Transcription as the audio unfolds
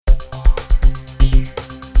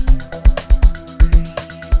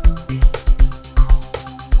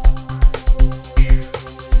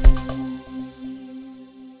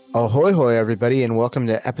Ahoy, hoy, everybody, and welcome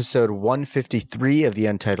to episode 153 of the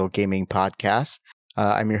Untitled Gaming Podcast.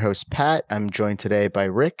 I'm your host, Pat. I'm joined today by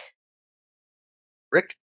Rick,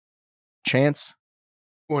 Chance,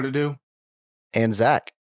 What to do? and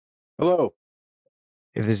Zach. Hello.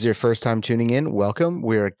 If this is your first time tuning in, welcome.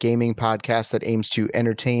 We're a gaming podcast that aims to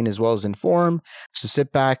entertain as well as inform. So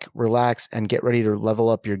sit back, relax, and get ready to level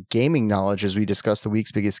up your gaming knowledge as we discuss the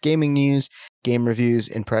week's biggest gaming news, game reviews,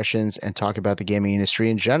 impressions, and talk about the gaming industry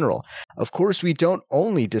in general. Of course, we don't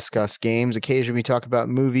only discuss games. Occasionally, we talk about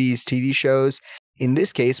movies, TV shows. In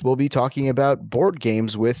this case, we'll be talking about board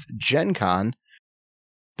games with Gen Con,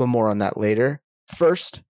 but more on that later.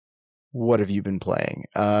 First, what have you been playing?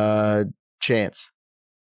 Chance.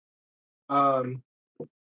 I've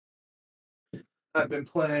been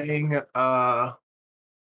playing a lot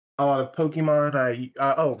of Pokemon.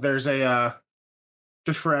 There's a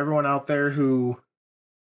just for everyone out there who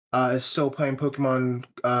is still playing Pokemon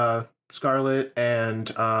Scarlet and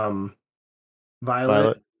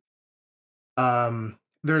Violet.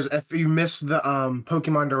 There's if you missed the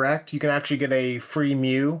Pokemon Direct, you can actually get a free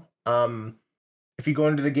Mew. If you go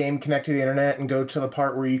into the game, connect to the internet, and go to the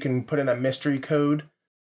part where you can put in a mystery code.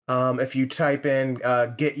 If you type in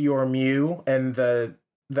 "get your Mew" and the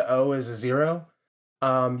O is a 0,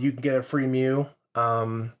 you can get a free Mew.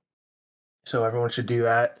 So everyone should do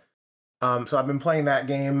that. So I've been playing that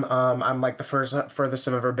game. I'm like the furthest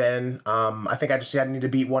I've ever been. I think I just need to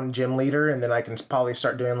beat one gym leader, and then I can probably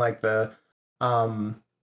start doing like the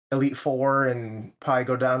Elite Four, and probably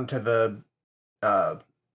go down to the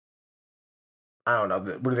I don't know,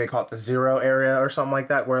 what do they call it, the 0 area or something like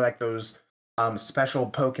that, where like those special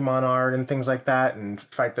Pokemon art and things like that, and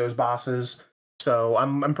fight those bosses. So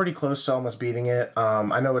I'm pretty close to almost beating it.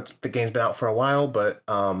 I know the game's been out for a while, but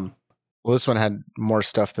well, this one had more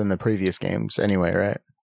stuff than the previous games anyway, right?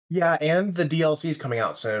 Yeah, and the DLC is coming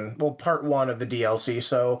out soon. Well, part 1 of the DLC.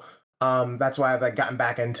 So that's why I've like gotten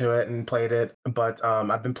back into it and played it. But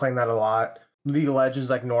I've been playing that a lot. League of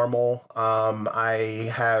Legends like normal.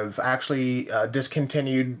 I have actually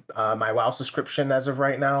discontinued my WoW subscription as of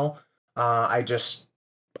right now. I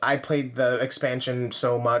played the expansion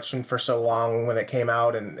so much and for so long when it came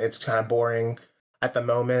out, and it's kind of boring at the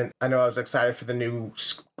moment. I know I was excited for the new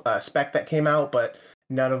spec that came out, but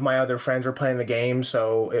none of my other friends were playing the game,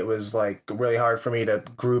 so it was like really hard for me to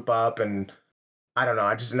group up, and I don't know,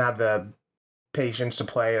 I just didn't have the patience to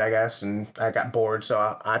play it, I guess, and I got bored.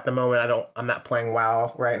 So at the moment, I'm not playing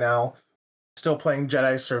WoW right now. Still playing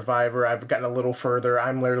Jedi Survivor. I've gotten a little further.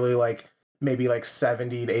 I'm literally like maybe like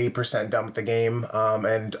 70 to 80% done with the game.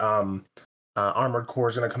 And Armored Core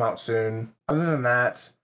is going to come out soon. Other than that,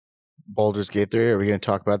 Baldur's Gate 3, are we going to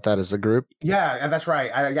talk about that as a group? Yeah, that's right.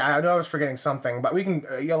 I know I was forgetting something, but we can.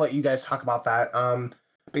 I'll let you guys talk about that.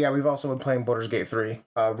 But yeah, we've also been playing Baldur's Gate 3.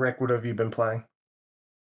 Rick, what have you been playing?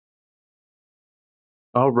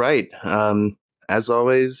 All right. As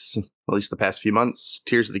always, at least the past few months,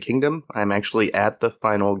 Tears of the Kingdom. I'm actually at the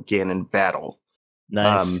final Ganon battle.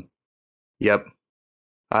 Nice. Yep.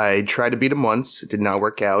 I tried to beat him once. It did not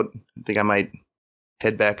work out. I think I might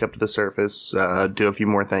head back up to the surface, do a few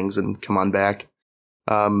more things, and come on back.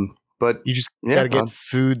 But you just got to get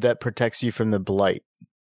food that protects you from the blight.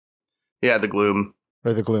 Yeah, the gloom.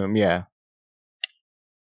 Or the gloom, yeah.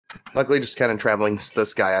 Luckily, just kind of traveling the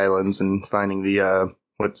Sky Islands and finding the,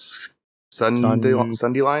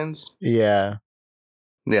 Sundelions? Yeah.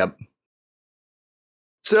 Yep.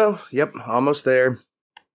 So, yep, almost there.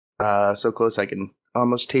 So close I can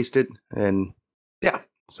almost taste it. And yeah,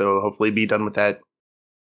 so hopefully be done with that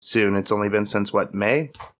soon. It's only been since,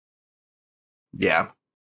 May? Yeah.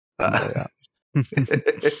 Yeah.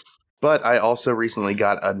 But I also recently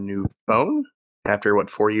got a new phone after,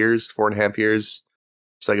 4.5 years.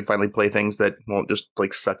 So I could finally play things that won't just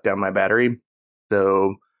suck down my battery.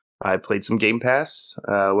 So I played some Game Pass,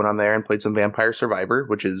 went on there and played some Vampire Survivor,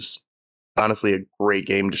 which is honestly a great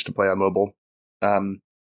game just to play on mobile.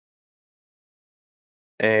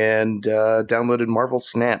 And downloaded Marvel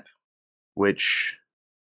Snap, which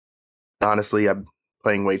honestly I'm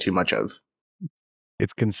playing way too much of.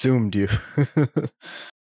 It's consumed you.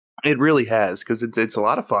 It really has, because it's a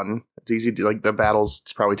lot of fun. It's easy to the battles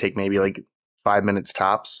probably take maybe 5 minutes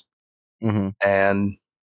tops. Mm-hmm. And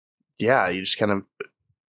yeah, you just kind of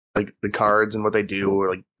the cards and what they do,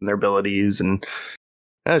 or their abilities, and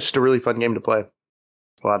it's just a really fun game to play.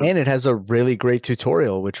 And it has a really great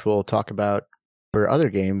tutorial, which we'll talk about for other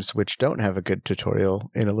games which don't have a good tutorial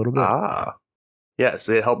in a little bit. Yes,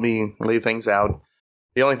 it helped me lay things out.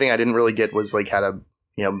 The only thing I didn't really get was how to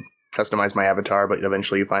customize my avatar, but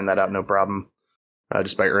eventually you find that out no problem,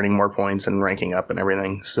 just by earning more points and ranking up and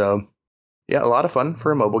everything. So Yeah, a lot of fun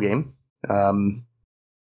for a mobile game. And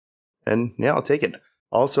yeah, I'll take it.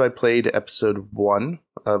 Also, I played episode 1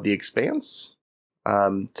 of The Expanse,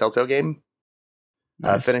 Telltale game.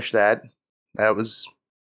 Nice. Finished that. That was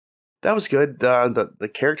good.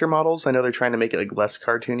 The character models, I know they're trying to make it like less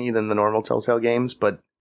cartoony than the normal Telltale games, but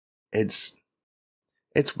it's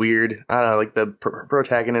weird. I don't know, like the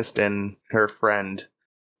protagonist and her friend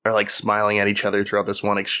are like smiling at each other throughout this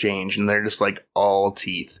one exchange, and they're just like all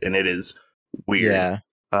teeth, and it is weird. Yeah.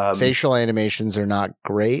 Um, Facial animations are not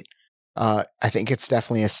great. I think it's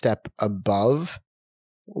definitely a step above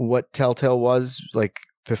what Telltale was like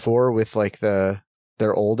before with like their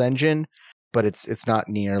old engine, but it's not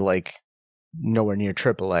near like nowhere near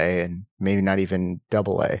AAA and maybe not even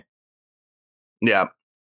AA. yeah,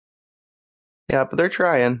 yeah, but they're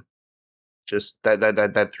trying. Just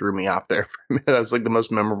that threw me off there. That was like the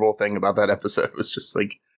most memorable thing about that episode. It was just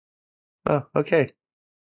like, oh, okay.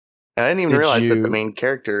 And I didn't even Did realize that the you? main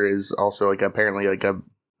character is also like apparently like a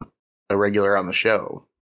regular on the show.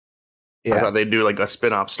 I Yeah. thought they'd do like a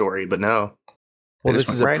spin-off story, but no. Well, They just this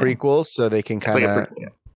went is a right in. prequel, so they can It's kind like of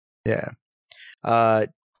yeah. yeah.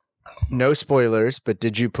 No spoilers, but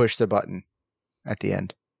did you push the button at the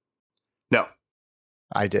end? No,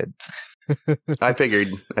 I did. I figured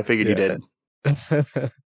you Yeah. did.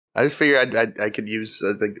 I just figured I could use.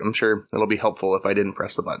 I'm sure it'll be helpful if I didn't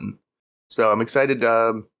press the button. So I'm excited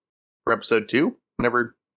for episode 2.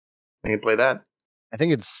 Never I can play that. I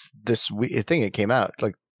think it's this week. I think it came out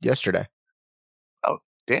like yesterday. Oh,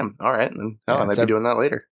 damn! All right, then Yeah, I it's might be doing that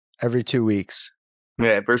later. every 2 weeks.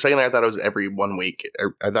 Yeah, for a second there, I thought it was every 1 week.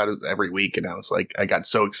 I thought it was every week, and I was like, I got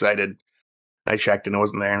so excited. I checked and it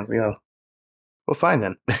wasn't there, and I was like, oh, well, fine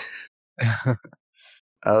then.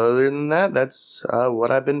 Other than that, that's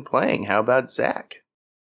what I've been playing. How about Zach?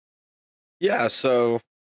 Yeah, so,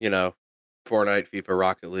 Fortnite, FIFA,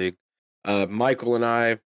 Rocket League. Michael and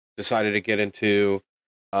I decided to get into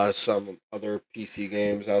some other PC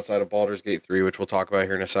games outside of Baldur's Gate 3, which we'll talk about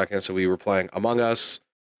here in a second. So we were playing Among Us.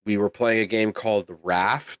 We were playing a game called The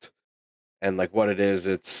Raft. And like what it is,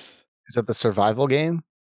 it's Is that the survival game?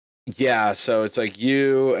 yeah, so it's like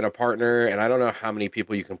you and a partner, and I don't know how many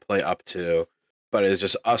people you can play up to, but it's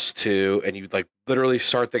just us two, and you like literally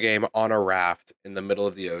start the game on a raft in the middle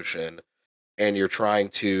of the ocean, and you're trying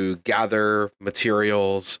to gather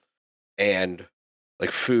materials and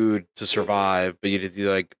like food to survive, but you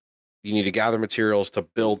need to gather materials to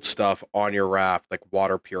build stuff on your raft, like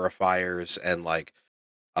water purifiers and like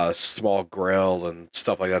a small grill and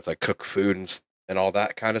stuff like that to like cook food and all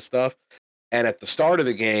that kind of stuff. And at the start of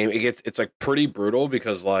the game, it's like pretty brutal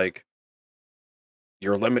because like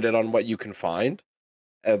you're limited on what you can find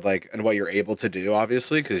and what you're able to do,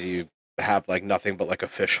 obviously, because you have like nothing but like a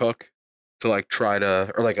fish hook to like try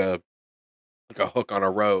to or like a hook on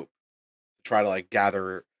a rope to try to like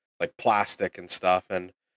gather like plastic and stuff.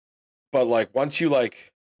 And but like once you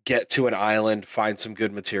like get to an island, find some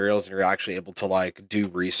good materials, and you're actually able to like do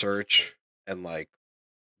research and like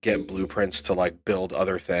get blueprints to like build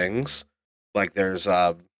other things. Like there's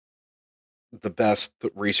the best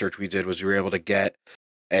research we did was we were able to get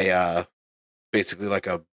a basically like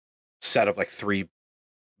a set of like 3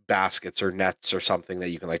 baskets or nets or something that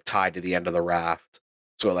you can like tie to the end of the raft.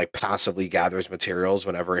 So it like passively gathers materials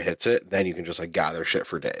whenever it hits it. Then you can just like gather shit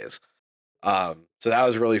for days. So that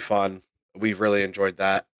was really fun. We really enjoyed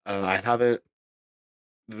that. I haven't.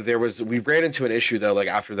 We ran into an issue though, like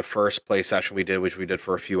after the first play session we did, which we did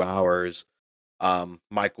for a few hours.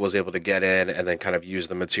 Mike was able to get in and then kind of use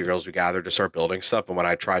the materials we gathered to start building stuff. And when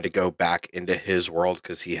I tried to go back into his world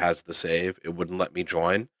because he has the save, it wouldn't let me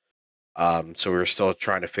join. So we were still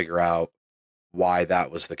trying to figure out why that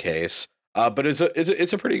was the case. But it's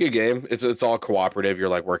a pretty good game. It's all cooperative. You're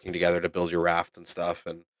like working together to build your raft and stuff.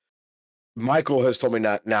 And Michael has told me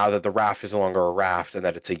now that the raft is no longer a raft and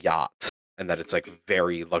that it's a yacht and that it's like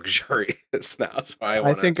very luxurious now. So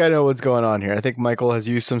I think I know what's going on here. I think Michael has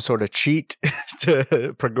used some sort of cheat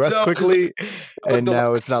to progress No, 'cause quickly, and the now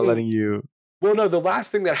last it's not thing- letting you. Well, no, the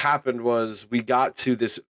last thing that happened was we got to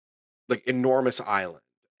this like enormous island,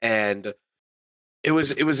 and it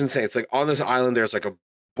was insane. It's like on this island there's like a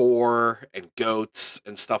boar and goats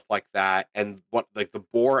and stuff like that, and what like the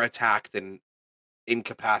boar attacked and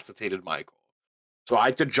incapacitated Michael. So I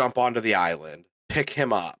had to jump onto the island, pick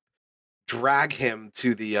him up, drag him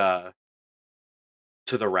to the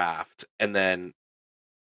raft, and then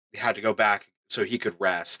had to go back so he could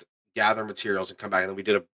rest, gather materials, and come back. And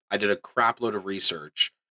then I did a crap load of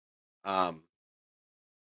research, um,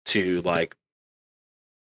 to like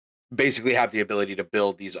basically have the ability to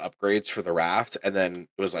build these upgrades for the raft. And then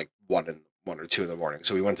it was like 1 or 2 in the morning.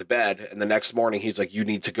 So we went to bed, and the next morning he's like, "You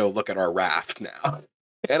need to go look at our raft now."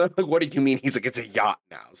 And I'm like, "What do you mean?" He's like, "It's a yacht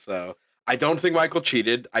now." So I don't think Michael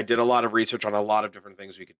cheated. I did a lot of research on a lot of different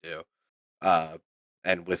things we could do,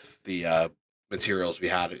 and with the materials we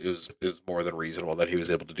had, it was more than reasonable that he was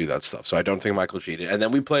able to do that stuff. So I don't think Michael cheated. And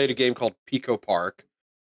then we played a game called Pico Park,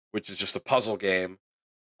 which is just a puzzle game,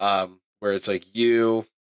 where it's like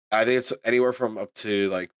I think it's anywhere from up to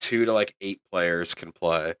like 2 to like 8 players can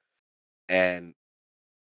play, and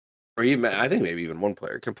or even I think maybe even 1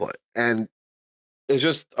 player can play, and it's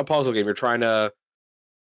just a puzzle game. You're trying to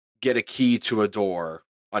get a key to a door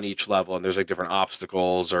on each level, and there's like different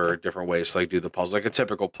obstacles or different ways to like do the puzzle, like a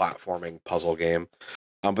typical platforming puzzle game.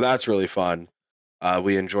 But that's really fun.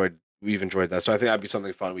 We've enjoyed that. So I think that'd be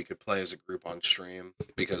something fun we could play as a group on stream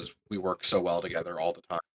because we work so well together all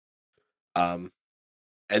the time.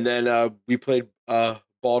 And then we played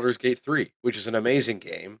Baldur's Gate 3, which is an amazing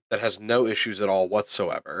game that has no issues at all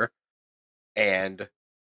whatsoever. And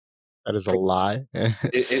That is a lie.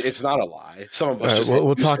 it's not a lie. Some of us just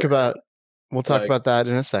we'll talk about that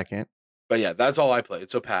in a second. But yeah, that's all I played.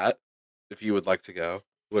 So Pat, if you would like to go,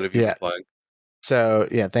 what have you been playing? So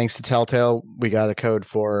yeah, thanks to Telltale, we got a code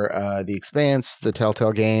for The Expanse, the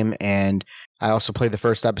Telltale game, and I also played the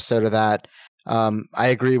first episode of that. I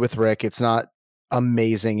agree with Rick. It's not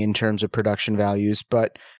amazing in terms of production values,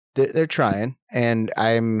 but they're trying, and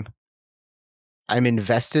I'm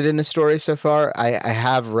invested in the story so far. I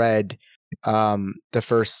have read the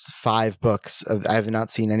first 5 books. I have not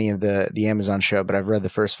seen any of the Amazon show, but I've read the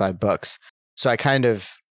first 5 books. So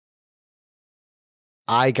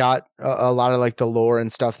I got a lot of like the lore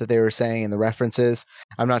and stuff that they were saying and the references.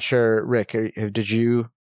 I'm not sure, Rick, did you?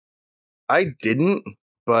 I didn't,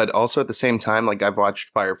 but also at the same time, like I've watched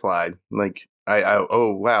Firefly. Like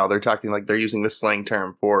oh wow, they're talking like they're using this slang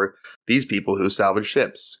term for these people who salvage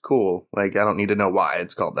ships. Cool. Like I don't need to know why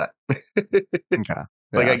it's called that. Okay.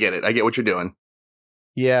 Like I get it. I get what you're doing.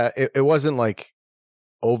 Yeah, it wasn't like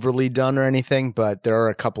overly done or anything, but there are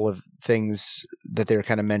a couple of things that they were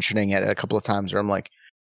kind of mentioning at a couple of times where I'm like,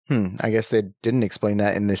 I guess they didn't explain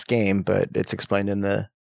that in this game, but it's explained in the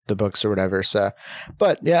books or whatever. So,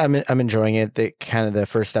 but yeah, I'm enjoying it. The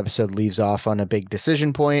first episode leaves off on a big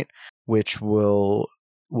decision point, which we'll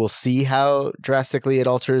see how drastically it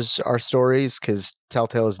alters our stories, because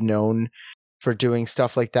Telltale is known for doing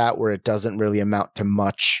stuff like that where it doesn't really amount to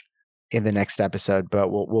much in the next episode, but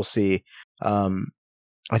we'll see.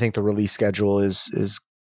 I think the release schedule is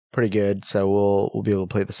pretty good, so we'll be able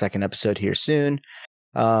to play the second episode here soon.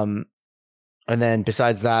 And then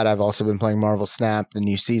besides that, I've also been playing Marvel Snap. The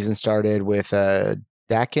new season started with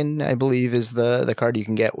Dakin, I believe, is the card you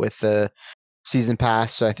can get with the season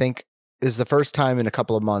pass. So I think this is the first time in a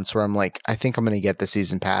couple of months where I'm like, I think I'm going to get the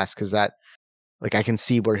season pass, because that, like, I can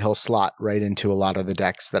see where he'll slot right into a lot of the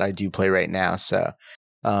decks that I do play right now. So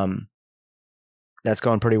that's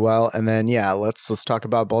going pretty well. And then yeah, let's talk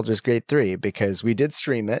about Baldur's Gate 3, because we did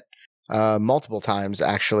stream it multiple times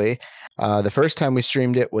actually. The first time we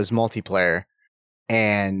streamed it was multiplayer,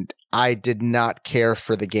 and I did not care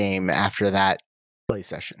for the game after that play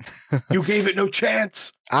session. You gave it no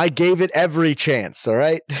chance. I gave it every chance, all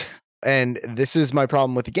right? And this is my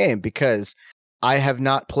problem with the game, because I have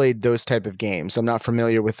not played those type of games. I'm not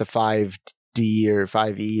familiar with the 5D or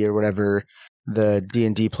 5E or whatever the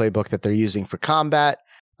D&D playbook that they're using for combat.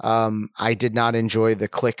 I did not enjoy the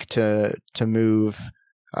click to move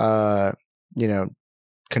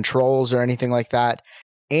controls or anything like that.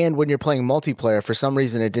 And when you're playing multiplayer, for some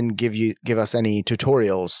reason it didn't give us any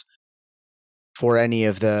tutorials for any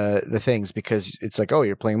of the things, because it's like, oh,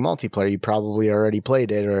 you're playing multiplayer, you probably already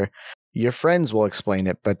played it, or your friends will explain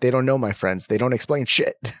it, but they don't know my friends. They don't explain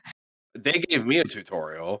shit. They gave me a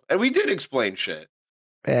tutorial, and we did explain shit.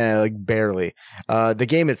 Like barely. The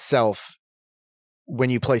game itself, when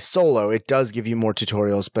you play solo, it does give you more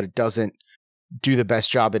tutorials, but it doesn't do the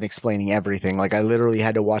best job in explaining everything. Like I literally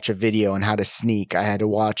had to watch a video on how to sneak. I had to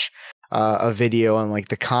watch a video on like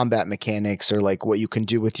the combat mechanics, or like what you can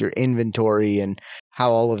do with your inventory and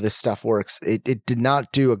how all of this stuff works. It did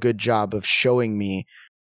not do a good job of showing me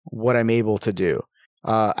what I'm able to do.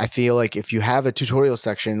 I feel like if you have a tutorial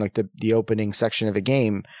section, like the opening section of a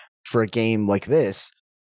game for a game like this,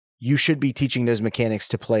 you should be teaching those mechanics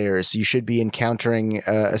to players. You should be encountering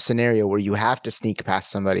a scenario where you have to sneak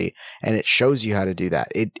past somebody, and it shows you how to do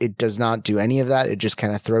that. It does not do any of that. It just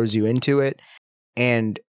kind of throws you into it.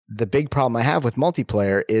 And the big problem I have with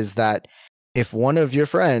multiplayer is that if one of your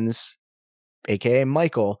friends, aka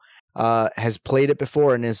Michael, has played it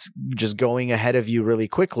before and is just going ahead of you really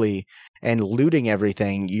quickly and looting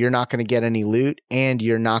everything, you're not going to get any loot, and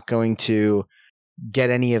you're not going to get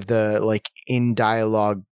any of the like in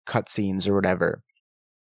dialogue cutscenes or whatever.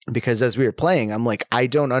 Because as we were playing, I'm like, I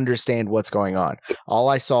don't understand what's going on. All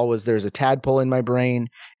I saw was there's a tadpole in my brain,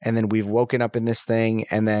 and then we've woken up in this thing,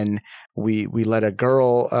 and then we let a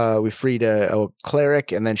girl, we freed a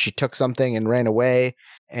cleric, and then she took something and ran away.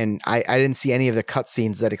 And I didn't see any of the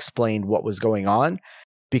cutscenes that explained what was going on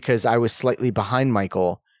because I was slightly behind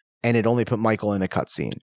Michael, and it only put Michael in the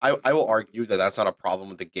cutscene. I will argue that that's not a problem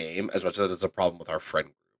with the game as much as it's a problem with our friend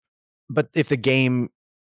group. But if the game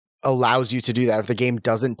allows you to do that, if the game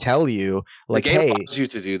doesn't tell you, like, the game hey, allows you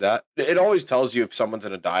to do that. It always tells you if someone's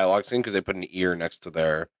in a dialogue scene because they put an ear next to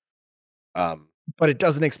their. But it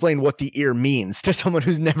doesn't explain what the ear means to someone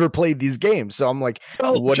who's never played these games. So I'm like,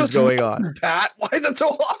 Well, what is just going on? Pat, why is that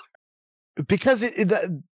so hard? Because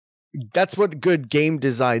that's what good game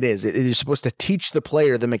design is. You're supposed to teach the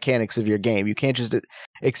player the mechanics of your game. You can't just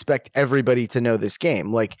expect everybody to know this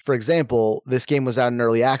game. Like, for example, this game was out in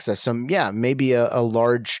early access. So yeah, maybe a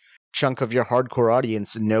large chunk of your hardcore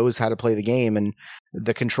audience knows how to play the game and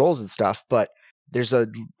the controls and stuff. But there's a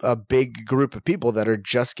big group of people that are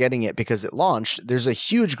just getting it because it launched. There's a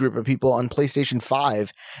huge group of people on PlayStation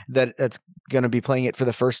 5 that's going to be playing it for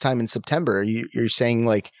the first time in September. You're saying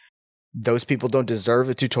like, those people don't deserve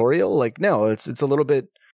a tutorial? Like, no, it's a little bit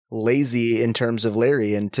lazy in terms of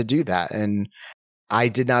Larian to do that. And I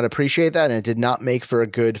did not appreciate that, and it did not make for a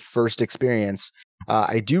good first experience.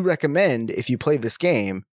 I do recommend if you play this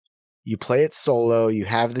game, you play it solo, you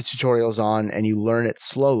have the tutorials on, and you learn it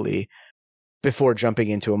slowly before jumping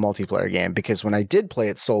into a multiplayer game. Because when I did play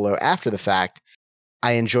it solo after the fact,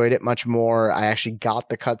 I enjoyed it much more. I actually got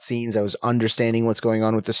the cutscenes. I was understanding what's going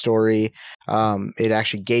on with the story. It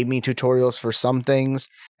actually gave me tutorials for some things,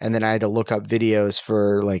 and then I had to look up videos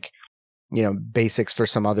for like, basics for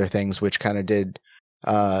some other things, which kind of did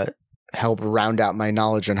help round out my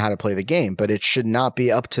knowledge on how to play the game. But it should not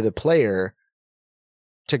be up to the player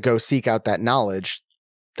to go seek out that knowledge.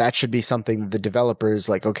 That should be something that the developers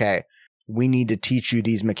like, okay, we need to teach you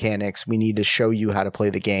these mechanics. We need to show you how to play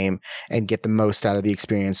the game and get the most out of the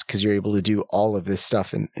experience because you're able to do all of this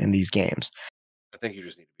stuff in these games. I think you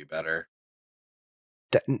just need to be better.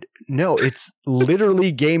 No, it's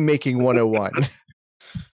literally game making 101.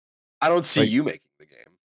 I don't see you making the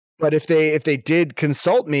game. But if they did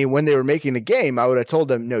consult me when they were making the game, I would have told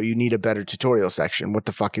them, no, you need a better tutorial section. What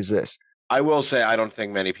the fuck is this? I will say I don't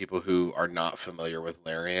think many people who are not familiar with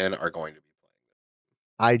Larian are going to be playing it.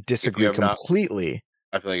 I disagree completely.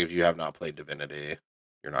 I feel like if you have not played Divinity,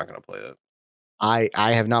 you're not going to play it. I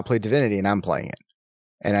have not played Divinity, and I'm playing it.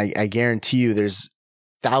 And I guarantee you there's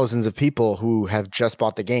thousands of people who have just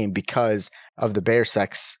bought the game because of the bear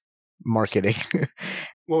sex marketing.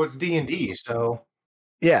 Well, it's D&D, so...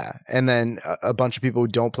 Yeah, and then a bunch of people who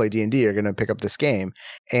don't play D&D are going to pick up this game.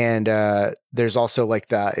 And there's also like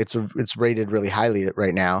it's rated really highly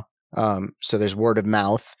right now. So there's word of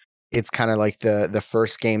mouth. It's kind of like the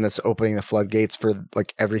first game that's opening the floodgates for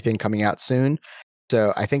like everything coming out soon.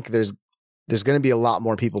 So I think there's going to be a lot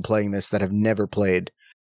more people playing this that have never played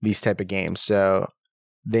these type of games. So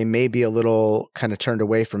they may be a little kind of turned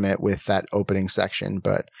away from it with that opening section,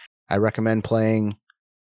 but I recommend playing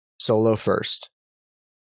solo first.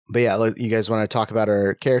 But yeah, you guys want to talk about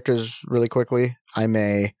our characters really quickly? I'm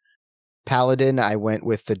a paladin. I went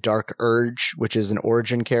with the Dark Urge, which is an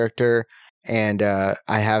origin character, and I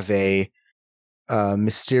have a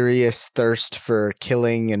mysterious thirst for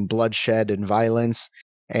killing and bloodshed and violence.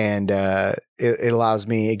 And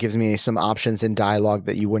it gives me some options in dialogue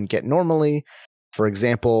that you wouldn't get normally. For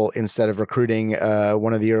example, instead of recruiting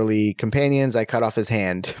one of the early companions, I cut off his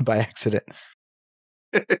hand by accident.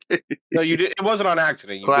 No, you did. It wasn't on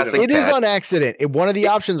accident. It is on accident. One of the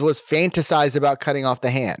options was fantasize about cutting off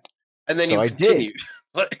the hand, and then so you continued.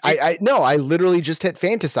 I literally just hit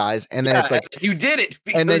fantasize, and then it's like you did it,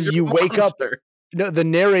 and then you wake up. No, the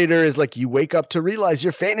narrator is like, you wake up to realize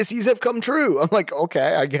your fantasies have come true. I'm like,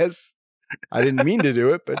 okay, I guess I didn't mean to do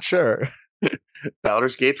it, but sure.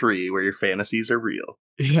 Baldur's Gate 3, where your fantasies are real.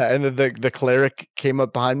 Yeah, and then the cleric came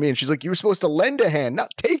up behind me, and she's like, "You were supposed to lend a hand,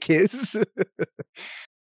 not take his."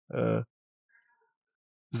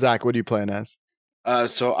 Zach, what are you playing as?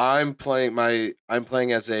 So I'm playing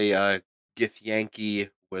as a Githyanki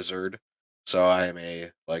wizard. So I am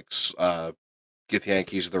a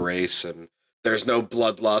Githyanki's the race, and there's no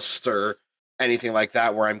bloodlust or anything like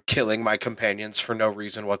that where I'm killing my companions for no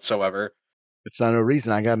reason whatsoever. It's not a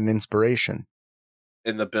reason. I got an inspiration.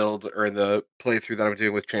 In the build or in the playthrough that I'm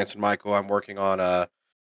doing with Chance and Michael, I'm working on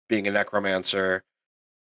being a necromancer.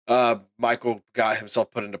 Michael got himself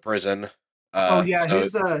put into prison.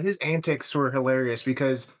 His antics were hilarious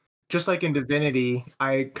because just like in Divinity,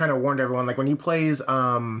 I kind of warned everyone, like when he plays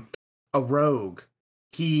a rogue,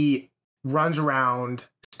 he runs around,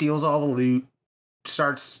 steals all the loot,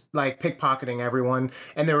 starts like pickpocketing everyone,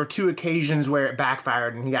 and there were 2 occasions where it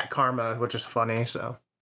backfired and he got karma, which is funny. So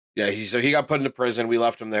Yeah, he got put into prison. We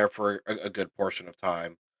left him there for a good portion of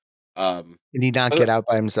time. Did he not but- get out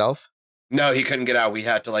by himself? No, he couldn't get out. We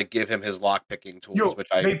had to like give him his lock picking tools, which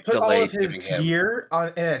I they put all delayed of his giving him. gear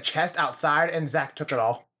in a chest outside, and Zach took it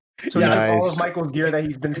all. So Yeah. he took all Nice. of Michael's gear that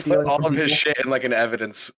he's been He put stealing. all from of his people. shit in like an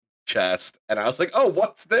evidence chest, and I was like, "Oh,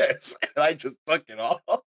 what's this?" And I just took it all.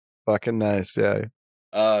 Fucking nice, yeah.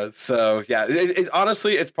 So yeah,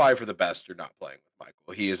 honestly, it's probably for the best you're not playing with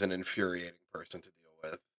Michael. He is an infuriating person to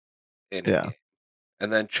deal with in a Yeah. game.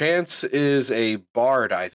 And then Chance is a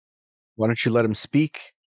bard. Why don't you let him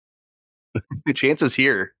speak? The chance is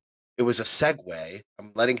here. It was a segue.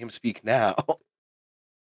 I'm letting him speak now.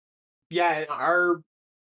 Yeah, in our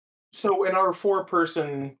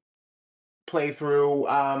 4-person playthrough,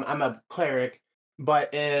 I'm a cleric,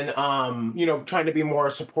 but in trying to be more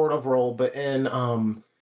a supportive role, but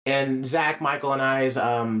in Zach, Michael, and I's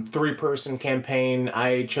 3-person campaign,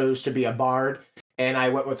 I chose to be a bard, and I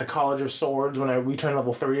went with the College of Swords when I returned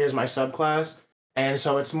level 3 as my subclass, and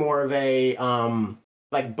so it's more of a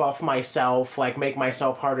like buff myself, like make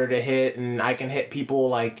myself harder to hit, and I can hit people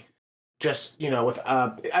like just with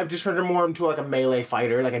I've just turned her more into like a melee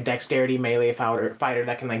fighter, like a dexterity melee fighter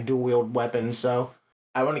that can like dual wield weapons. So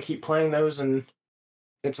I want to keep playing those, and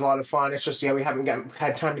it's a lot of fun. It's just we haven't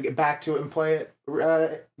had time to get back to it and play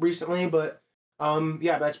it recently, but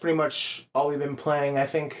yeah, that's pretty much all we've been playing. I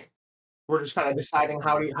think we're just kind of deciding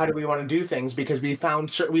how do we want to do things, because we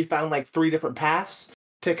found like 3 different paths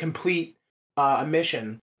to complete a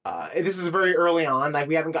mission. This is very early on, like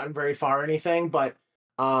we haven't gotten very far or anything, but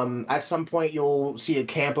at some point you'll see a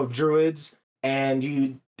camp of druids, and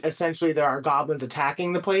there are goblins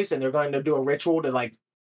attacking the place, and they're going to do a ritual to like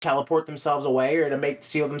teleport themselves away or to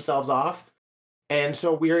seal themselves off. And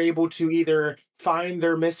so we are able to either find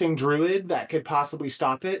their missing druid that could possibly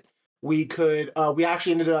stop it. We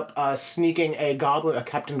actually ended up sneaking a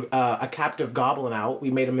captive goblin out.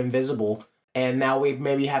 We made him invisible, and now we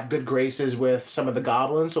maybe have good graces with some of the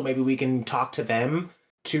goblins, so maybe we can talk to them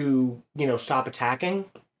to stop attacking.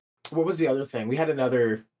 What was the other thing? We had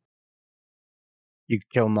another. You could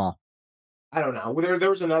kill them all. I don't know. There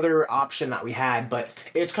was another option that we had, but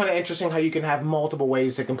it's kind of interesting how you can have multiple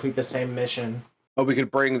ways to complete the same mission. Oh, we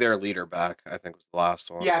could bring their leader back. I think was the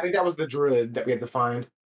last one. Yeah, I think that was the druid that we had to find.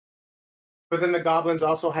 But then the goblins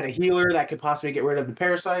also had a healer that could possibly get rid of the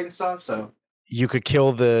parasite and stuff. So You could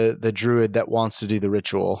kill the druid that wants to do the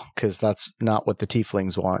ritual, because that's not what the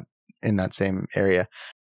tieflings want in that same area.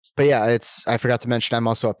 But yeah, I forgot to mention I'm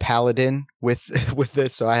also a paladin with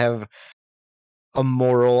this, so I have a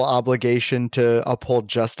moral obligation to uphold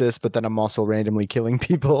justice, but then I'm also randomly killing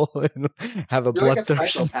people and have a you're like a bloodthirst.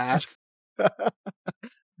 psychopath.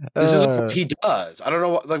 This is what he does. I don't know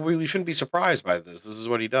what, like we shouldn't be surprised by this. This is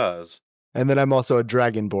what he does. And then I'm also a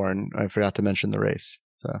dragonborn. I forgot to mention the race.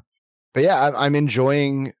 So, but yeah, I'm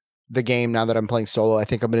enjoying the game now that I'm playing solo. I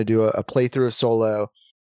think I'm going to do a playthrough of solo,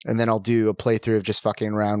 and then I'll do a playthrough of just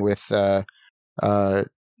fucking around with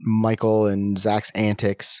Michael and Zach's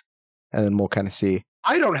antics, and then we'll kind of see.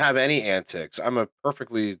 I don't have any antics. I'm a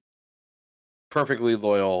perfectly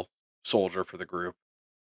loyal soldier for the group.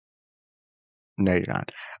 No, you're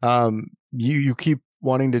not. You keep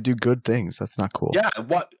wanting to do good things. That's not cool. Yeah,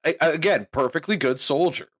 again, perfectly good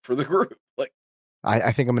soldier for the group. Like,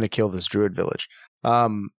 I think I'm going to kill this druid village. oh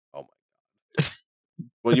my god.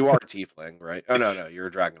 Well, you are a tiefling, right? Oh no, you're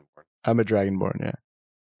a dragonborn. I'm a dragonborn, yeah.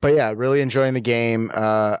 But yeah, really enjoying the game.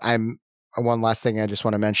 I'm one last thing I just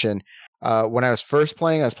want to mention. When I was first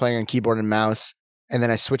playing, I was playing on keyboard and mouse, and then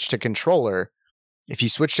I switched to controller. If you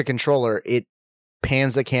switch to controller, it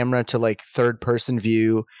pans the camera to like third person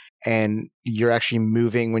view, and you're actually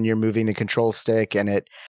moving when you're moving the control stick, and it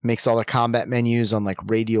makes all the combat menus on like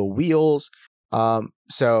radial wheels.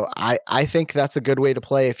 So I think that's a good way to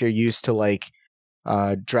play if you're used to like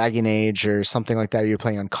Dragon Age or something like that, or you're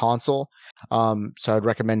playing on console. So I'd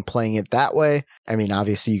recommend playing it that way. I mean,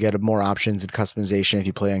 obviously you get more options and customization if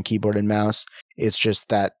you play on keyboard and mouse. It's just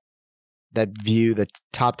that view, the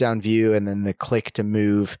top-down view, and then the click to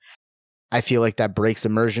move. I feel like that breaks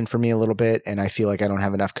immersion for me a little bit, and I feel like I don't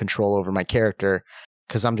have enough control over my character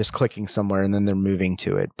because I'm just clicking somewhere and then they're moving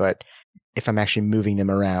to it. But if I'm actually moving them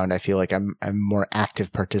around, I feel like I'm a more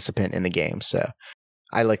active participant in the game. So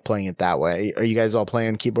I like playing it that way. Are you guys all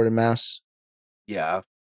playing keyboard and mouse? Yeah.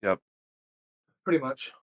 Yep. Pretty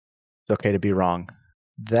much. It's okay to be wrong.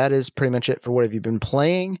 That is pretty much it for what have you been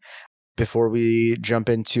playing. before we jump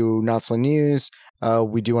into Not So News,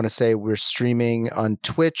 we do want to say we're streaming on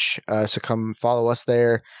Twitch, so come follow us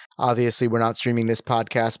there. Obviously, we're not streaming this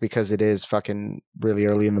podcast because it is fucking really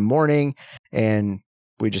early in the morning, and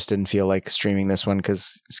we just didn't feel like streaming this one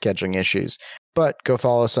because scheduling issues. But go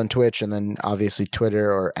follow us on Twitch, and then obviously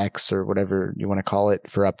Twitter or X or whatever you want to call it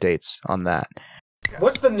for updates on that.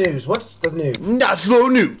 What's the news? Not slow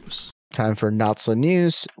news. Time for Not So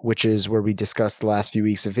News, which is where we discuss the last few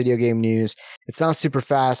weeks of video game news. It's not super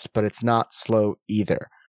fast, but it's not slow either.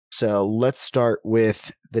 So let's start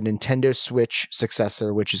with the Nintendo Switch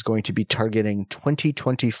successor, which is going to be targeting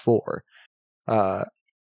 2024.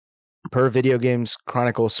 Per Video Games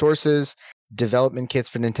Chronicle sources, development kits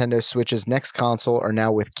for Nintendo Switch's next console are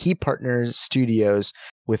now with key partners studios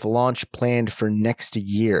with launch planned for next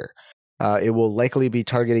year. It will likely be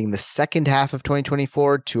targeting the second half of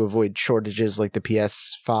 2024 to avoid shortages like the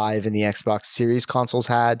PS5 and the Xbox Series consoles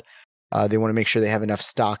had. They want to make sure they have enough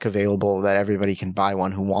stock available that everybody can buy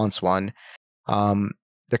one who wants one.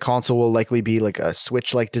 The console will likely be like a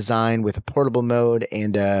Switch-like design with a portable mode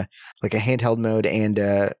and like a handheld mode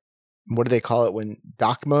and what do they call it when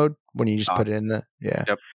dock mode when you just put it in the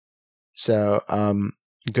Yep. So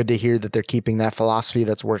good to hear that they're keeping that philosophy.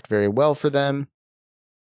 That's worked very well for them.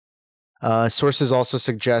 Sources also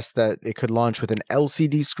suggest that it could launch with an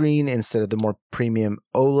LCD screen instead of the more premium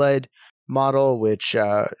OLED model, which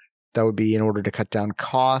that would be in order to cut down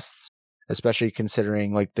costs, especially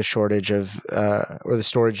considering like the shortage of or the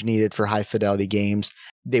storage needed for high fidelity games.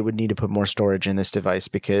 They would need to put more storage in this device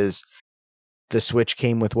because the Switch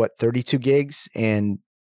came with 32 gigs, and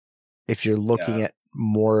if you're looking at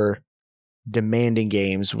more demanding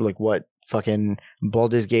games, like what fucking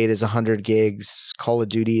Baldur's Gate is 100 gigs, Call of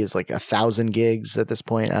Duty is like 1,000 gigs at this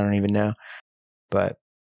point. I don't even know, but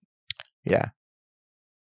yeah,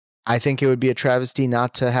 I think it would be a travesty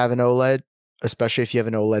not to have an OLED, especially if you have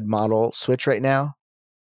an OLED model Switch right now.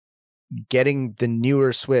 Getting the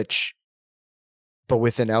newer Switch, but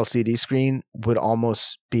with an LCD screen, would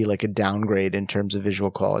almost be like a downgrade in terms of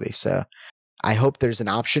visual quality. So I hope there's an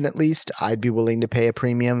option at least. I'd be willing to pay a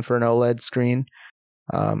premium for an OLED screen.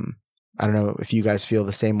 I don't know if you guys feel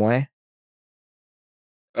the same way.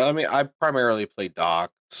 I mean, I primarily play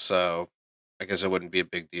docked, so I guess it wouldn't be a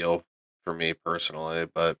big deal for me personally.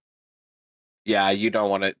 But yeah, you don't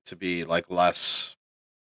want it to be like less,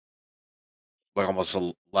 like almost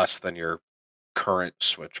less than your current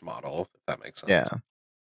Switch model, if that makes sense. Yeah.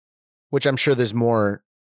 Which I'm sure there's more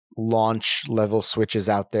launch level Switches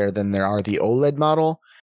out there than there are the OLED model,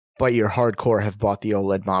 but your hardcore have bought the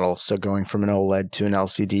OLED model. So going from an OLED to an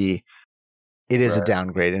LCD, it is a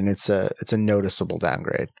downgrade, and it's a noticeable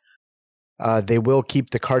downgrade. They will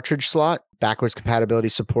keep the cartridge slot. Backwards compatibility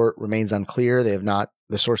support remains unclear. The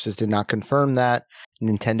sources did not confirm that.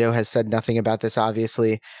 Nintendo has said nothing about this,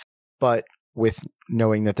 obviously, but with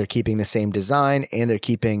knowing that they're keeping the same design and they're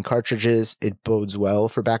keeping cartridges, it bodes well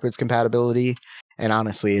for backwards compatibility. And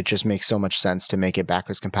honestly, it just makes so much sense to make it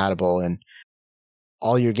backwards compatible. And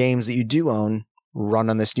all your games that you do own run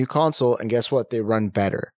on this new console, and guess what? They run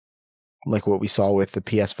better, like what we saw with the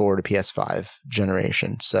PS4 to PS5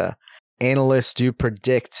 generation. So analysts do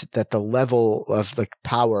predict that the level of the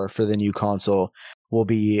power for the new console will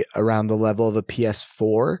be around the level of a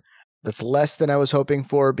PS4. That's less than I was hoping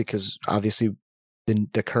for because obviously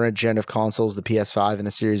the current gen of consoles, the PS5 and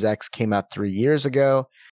the Series X, came out 3 years ago.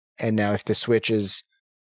 And now if the Switch is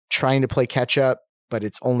trying to play catch up, but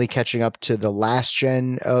it's only catching up to the last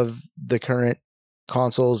gen of the current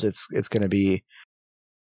consoles, it's going to be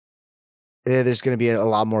there's going to be a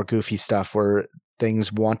lot more goofy stuff where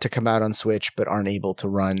things want to come out on Switch but aren't able to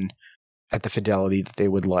run at the fidelity that they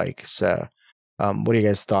would like. So what are you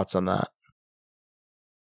guys' thoughts on that?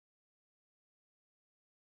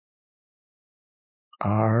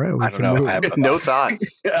 All right, I don't know. I have No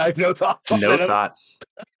thoughts. I have no thoughts. No thoughts.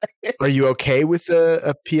 Are you okay with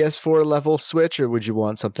a PS4 level Switch, or would you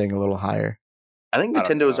want something a little higher? I think I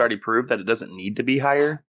don't Nintendo has know. already proved that it doesn't need to be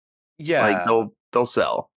higher. Yeah, Like they'll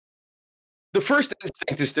sell. the first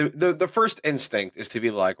instinct is the first instinct is to be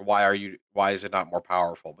like, why is it not more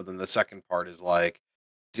powerful? But then the second part is like,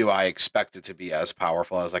 do I expect it to be as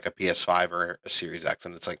powerful as like a PS5 or a Series X?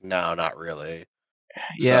 And it's like, no, not really.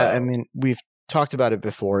 Yeah, I So- mean, we've talked about it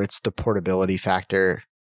before. It's the portability factor.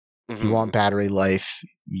 You Mhm. want battery life.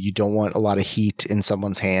 You don't want a lot of heat in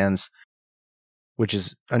someone's hands, which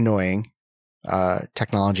is annoying.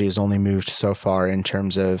 Technology has only moved so far in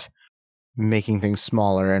terms of making things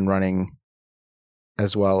smaller and running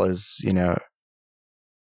as well as,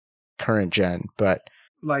 current gen, but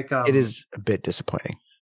Like it is a bit disappointing.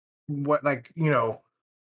 what, like,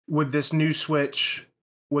 would this new Switch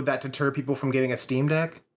would that deter people from getting a Steam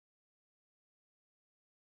Deck?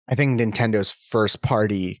 I think Nintendo's first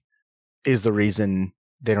party is the reason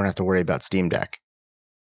they don't have to worry about Steam Deck.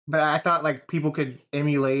 But I thought like people could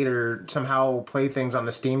emulate or somehow play things on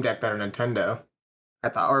the Steam Deck that are Nintendo. I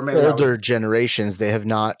thought, or maybe Older generations, they have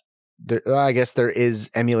not. I guess there is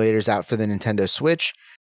emulators out for the Nintendo Switch,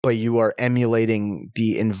 but you are emulating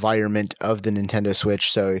the environment of the Nintendo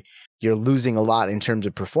Switch, so you're losing a lot in terms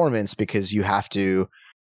of performance because you have to.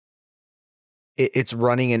 It's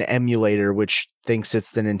running an emulator which thinks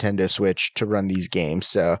it's the Nintendo Switch to run these games.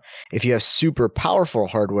 So if you have super powerful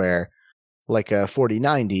hardware like a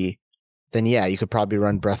 4090, then yeah, you could probably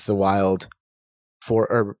run Breath of the Wild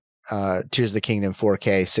or Tears of the Kingdom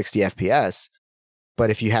 4K 60 FPS. But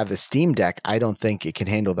if you have the Steam Deck, I don't think it can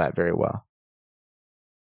handle that very well.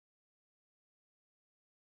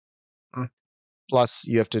 Plus,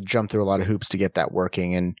 you have to jump through a lot of hoops to get that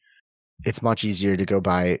working, and it's much easier to go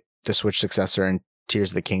buy the Switch successor and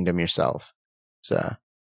Tears of the Kingdom yourself. So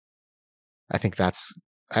I think I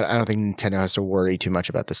don't think Nintendo has to worry too much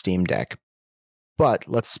about the Steam Deck. But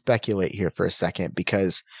let's speculate here for a second,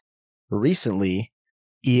 because recently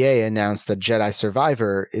EA announced that Jedi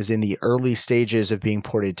Survivor is in the early stages of being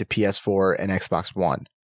ported to PS4 and Xbox One.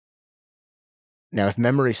 Now, if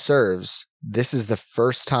memory serves, this is the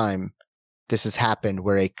first time this has happened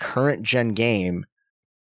where a current gen game,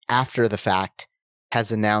 after the fact,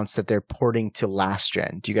 has announced that they're porting to last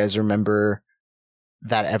gen. Do you guys remember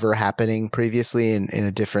that ever happening previously in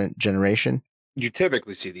a different generation? You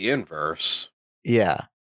typically see the inverse. Yeah.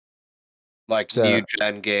 Like new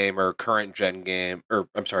gen game or current gen game, or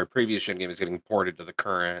I'm sorry, previous gen game is getting ported to the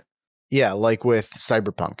current. Yeah, like with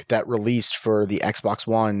Cyberpunk that released for the Xbox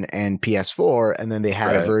One and PS4, and then they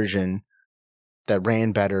had a version that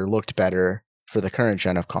ran better, looked better for the current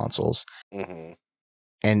gen of consoles. Mm-hmm.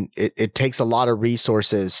 And it takes a lot of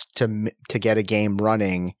resources to get a game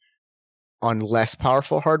running on less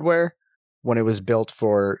powerful hardware when it was built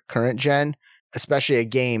for current gen, especially a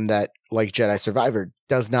game that, like Jedi Survivor,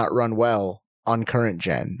 does not run well on current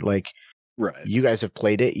gen. Like, you guys have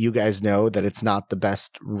played it. You guys know that it's not the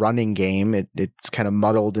best running game. It's kind of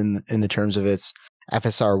muddled in the terms of its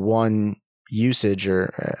FSR1 usage,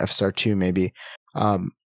 or FSR2 maybe.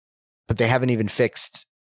 But they haven't even fixed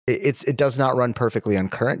it does not run perfectly on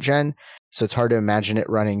current gen, so it's hard to imagine it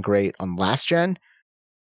running great on last gen.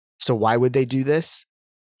 So why would they do this?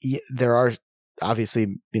 There are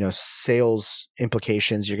obviously, sales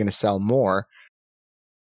implications. You're going to sell more.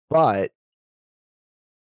 But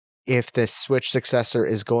if the Switch successor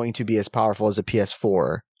is going to be as powerful as a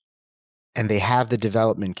PS4, and they have the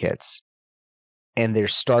development kits, and they're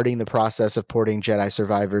starting the process of porting Jedi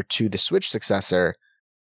Survivor to the Switch successor,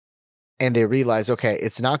 and they realize, okay,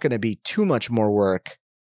 it's not going to be too much more work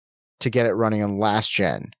to get it running on last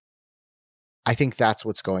gen, I think that's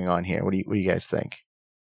what's going on here. What do you guys think?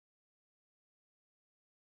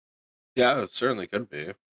 Yeah, it certainly could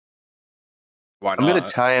be. Why not? I'm going to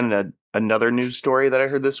tie in another news story that I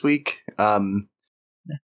heard this week. It's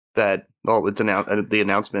the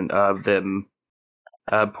announcement of them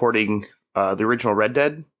porting the original Red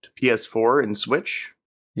Dead to PS4 and Switch.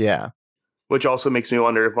 Yeah. Which also makes me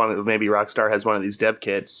wonder if maybe Rockstar has one of these dev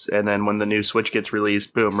kits, and then when the new Switch gets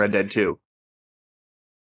released, boom, Red Dead 2.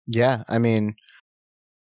 Yeah, I mean,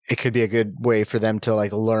 it could be a good way for them to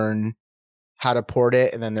learn how to port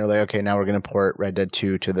it, and then they're like, okay, now we're going to port Red Dead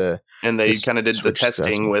 2 to the. And they kind of did the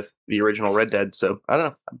testing with the original Red Dead, so I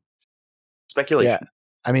don't know. Speculation. Yeah,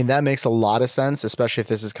 I mean, that makes a lot of sense, especially if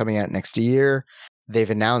this is coming out next year. They've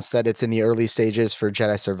announced that it's in the early stages for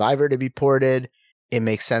Jedi Survivor to be ported. It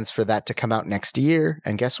makes sense for that to come out next year.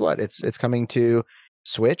 And guess what? It's coming to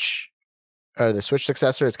Switch, or the Switch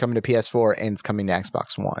successor. It's coming to PS4, and it's coming to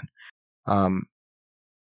Xbox One.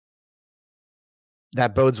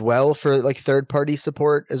 That bodes well for third-party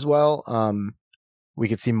support as well. We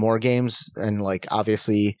could see more games, and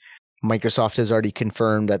obviously Microsoft has already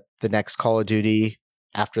confirmed that the next Call of Duty,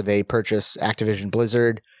 after they purchase Activision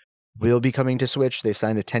Blizzard, will be coming to Switch. They've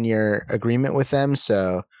signed a 10-year agreement with them,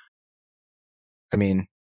 so I mean,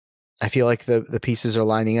 I feel like the pieces are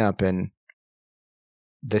lining up, and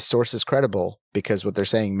this source is credible because what they're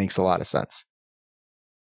saying makes a lot of sense.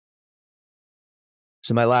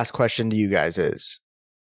 So my last question to you guys is,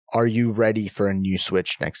 are you ready for a new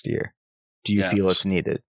Switch next year? Do you feel it's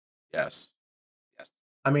needed? Yes.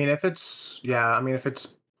 I mean, if it's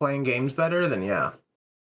playing games better, then yeah.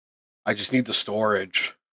 I just need the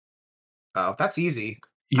storage. Oh, that's easy.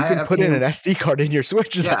 You can put in an SD card in your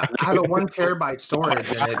Switch. Yeah, I have a 1 terabyte storage,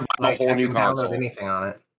 and a whole new console. Download anything on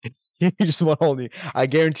it. You just want a whole new. I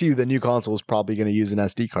guarantee you, the new console is probably going to use an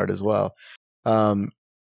SD card as well.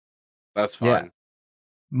 That's Yeah. fine.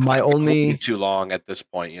 My I've only waited too long at this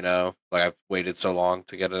point, you know. Like I've waited so long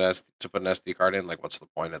to get to put an SD card in. Like, what's the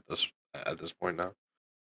point at this point now?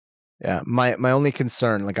 my only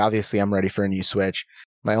concern, like obviously I'm ready for a new Switch.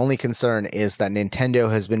 My only concern is that Nintendo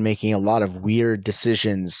has been making a lot of weird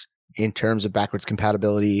decisions in terms of backwards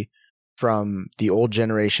compatibility from the old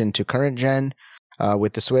generation to current gen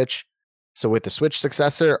with the Switch. So with the Switch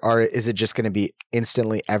successor, is it just going to be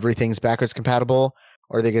instantly everything's backwards compatible?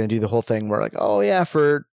 Or are they going to do the whole thing where like, oh yeah,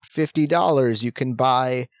 for $50 you can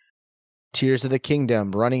buy Tears of the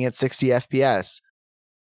Kingdom running at 60 FPS?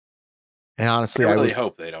 And honestly, I really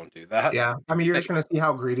hope they don't do that. Yeah, I mean, you're just gonna see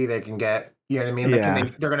how greedy they can get. You know what I mean? Like, Yeah.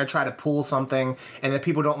 they're gonna try to pull something, and if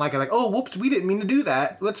people don't like it, like, oh, whoops, we didn't mean to do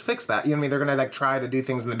that. Let's fix that. You know what I mean? They're gonna like try to do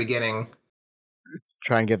things in the beginning.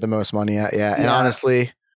 Try and get the most money out. Yeah. And Yeah.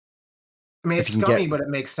 honestly, I mean, if it's you can scummy, get- but it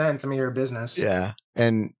makes sense. I mean, you're a business. yeah.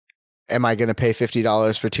 And am I going to pay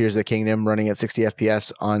 $50 for Tears of the Kingdom running at 60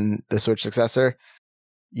 FPS on the Switch successor?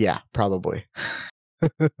 Yeah, probably.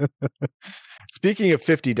 Speaking of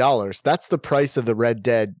 $50, that's the price of the Red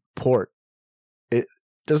Dead port. It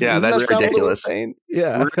doesn't. Yeah, Doesn't that's that sound a little ridiculous. insane?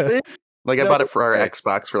 Yeah, Really? Like I No, bought it for our right.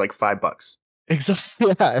 Xbox for like $5.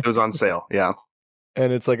 exactly. Yeah, It was on sale. Yeah.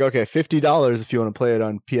 and it's like, okay, $50 if you want to play it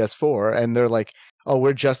on PS4, and they're like, oh,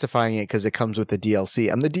 we're justifying it because it comes with the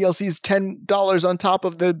DLC. And the DLC is $10 on top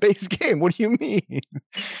of the base game. What do you mean?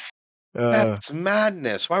 That's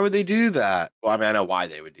madness. Why would they do that? Well, I mean, I know why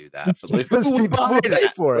they would do that, but like, because who would people buy will pay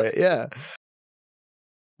that? for it. Yeah,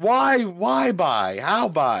 Why? Why buy? How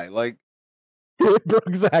buy? Like,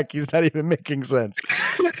 broke Zach. He's not even making sense.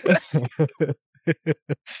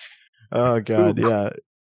 Oh god, yeah.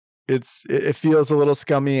 It feels a little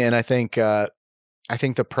scummy, and I think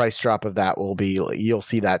the price drop of that will be, you'll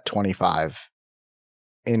see that 25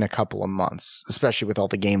 in a couple of months, especially with all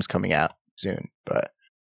the games coming out soon. But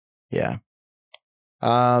yeah.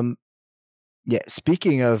 Yeah,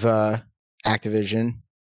 speaking of Activision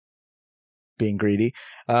being greedy,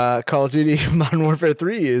 Call of Duty Modern Warfare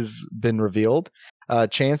 3 has been revealed.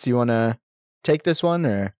 Chance, you want to take this one,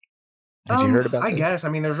 or have you heard about I this? guess. I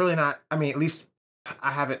mean, there's really not. I mean, at least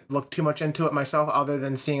I haven't looked too much into it myself, other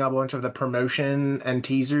than seeing a bunch of the promotion and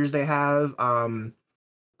teasers they have. So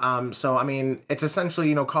I mean, it's essentially,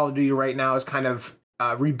 you know, Call of Duty right now is kind of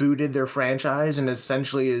rebooted their franchise and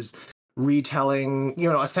essentially is retelling,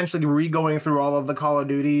 you know, essentially re-going through all of the Call of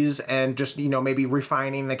Duties and just, you know, maybe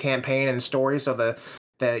refining the campaign and story so the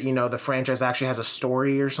you know, the franchise actually has a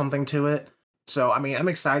story or something to it. So I mean, I'm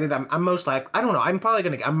excited. I'm most like, I don't know. I'm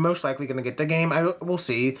most likely gonna get the game. We'll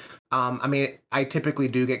see. I mean, I typically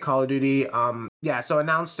do get Call of Duty. Yeah. So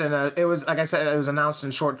announced it was, like I said, it was announced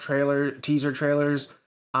in short teaser trailers.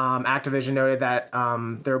 Activision noted that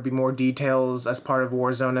there will be more details as part of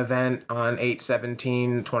Warzone event on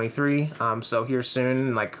 8/17/23. So here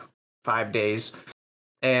soon, like 5 days.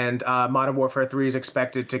 And Modern Warfare 3 is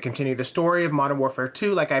expected to continue the story of Modern Warfare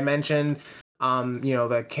 2, like I mentioned. You know,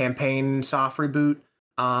 the campaign soft reboot,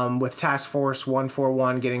 with Task Force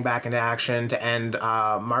 141 getting back into action to end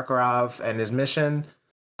Makarov and his mission.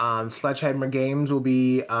 Sledgehammer Games will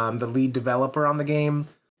be the lead developer on the game,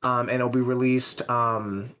 and it'll be released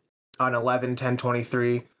on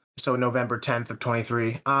 11/10/23, so November 10th of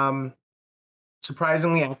 23.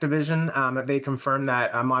 Surprisingly, Activision, they confirmed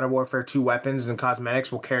that Modern Warfare 2 weapons and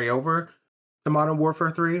cosmetics will carry over to Modern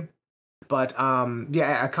Warfare 3. But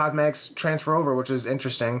yeah, cosmetics transfer over, which is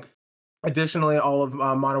interesting. Additionally, all of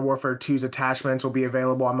Modern Warfare 2's attachments will be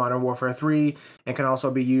available on Modern Warfare 3 and can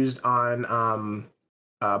also be used on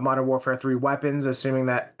Modern Warfare 3 weapons, assuming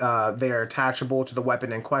that they are attachable to the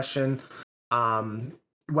weapon in question.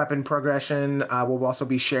 Weapon progression will also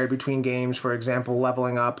be shared between games. For example,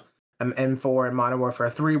 leveling up M4 in Modern Warfare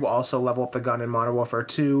 3 will also level up the gun in Modern Warfare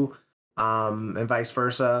 2, and vice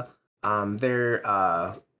versa.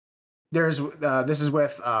 This is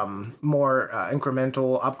with more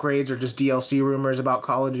incremental upgrades or just DLC rumors about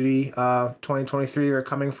Call of Duty 2023 are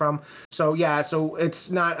coming from. So yeah, so it's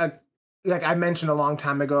not like I mentioned a long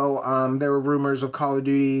time ago. There were rumors of Call of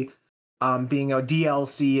Duty being a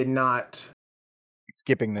DLC and not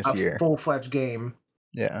Skipping this year, full-fledged game.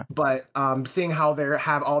 Yeah, but seeing how they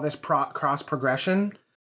have all this cross progression,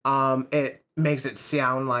 it makes it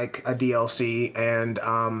sound like a DLC, and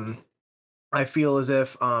I feel as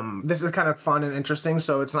if this is kind of fun and interesting.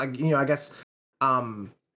 So it's like, you know, I guess not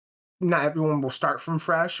everyone will start from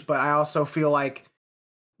fresh, but I also feel like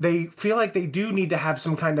they do need to have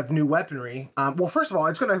some kind of new weaponry. Well, first of all,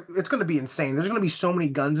 it's gonna be insane. There's gonna be so many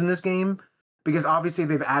guns in this game because obviously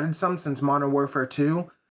they've added some since Modern Warfare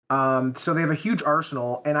 2. So they have a huge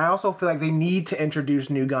arsenal, and I also feel like they need to introduce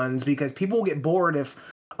new guns because people will get bored if,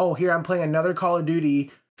 oh, here I'm playing another Call of Duty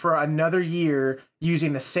for another year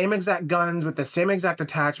using the same exact guns with the same exact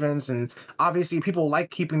attachments. And obviously people like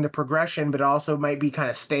keeping the progression, but it also might be kind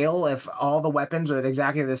of stale if all the weapons are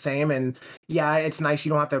exactly the same. And yeah, it's nice you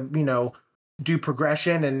don't have to, do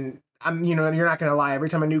progression. And you're not gonna lie, every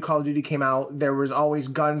time a new Call of Duty came out, there was always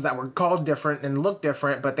guns that were called different and looked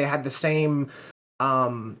different, but they had the same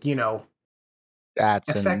That's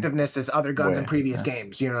effectiveness as other guns in previous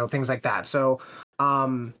games, things like that. So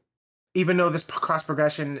even though this cross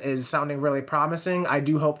progression is sounding really promising, I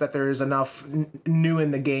do hope that there's enough new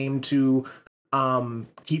in the game to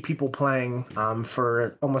keep people playing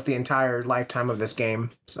for almost the entire lifetime of this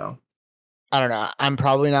game. So I don't know. I'm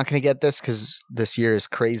probably not going to get this because this year is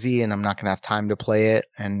crazy and I'm not going to have time to play it.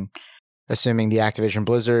 And assuming the Activision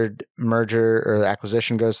Blizzard merger or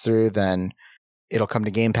acquisition goes through, then it'll come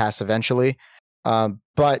to Game Pass eventually.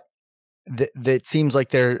 But it seems like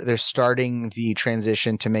they're starting the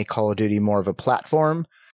transition to make Call of Duty more of a platform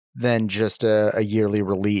than just a yearly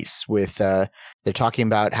release. With they're talking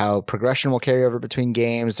about how progression will carry over between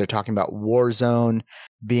games. They're talking about Warzone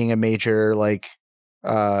being a major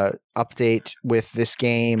update with this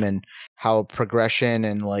game, and how progression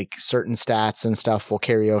and certain stats and stuff will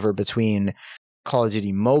carry over between Call of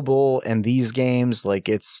Duty Mobile and these games.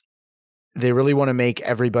 They really want to make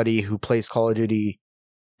everybody who plays Call of Duty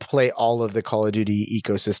play all of the Call of Duty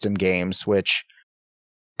ecosystem games, which,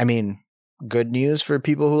 I mean, good news for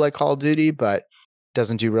people who like Call of Duty, but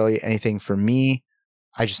doesn't do really anything for me.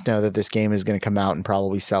 I just know that this game is going to come out and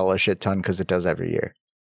probably sell a shit ton because it does every year.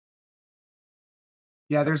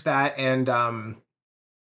 Yeah, there's that. And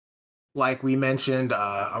like we mentioned,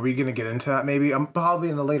 are we going to get into that maybe? Probably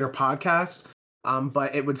in a later podcast.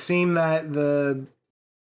 But it would seem that the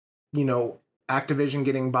Activision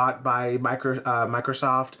getting bought by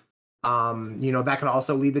Microsoft, that could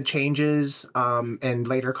also lead to changes in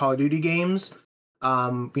later Call of Duty games.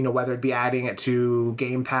 Whether it be adding it to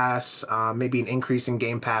Game Pass, maybe an increase in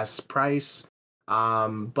Game Pass price,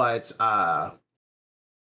 but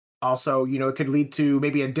also, it could lead to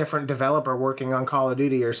maybe a different developer working on Call of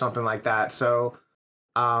Duty or something like that. So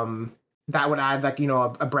that would add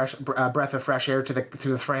a breath of fresh air to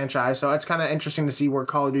the franchise. So it's kind of interesting to see where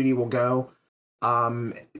Call of Duty will go,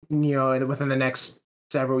 within the next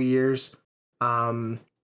several years. But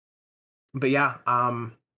yeah,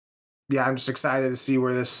 I'm just excited to see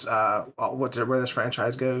where this where this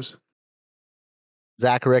franchise goes.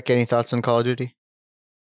 Zach, Rick, any thoughts on Call of Duty?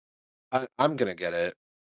 I'm gonna get it,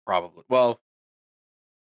 probably. Well,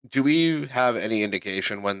 do we have any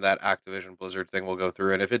indication when that Activision Blizzard thing will go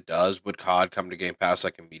through? And if it does, would COD come to Game Pass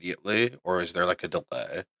immediately, or is there a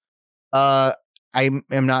delay? I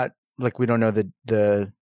am not we don't know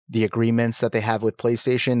the agreements that they have with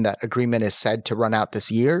PlayStation. That agreement is said to run out this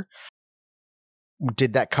year.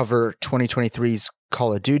 Did that cover 2023's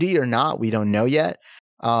Call of Duty or not? We don't know yet.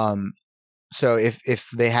 So if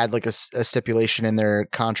they had a stipulation in their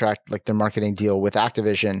contract, their marketing deal with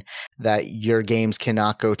Activision, that your games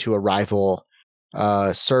cannot go to a rival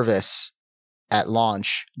service at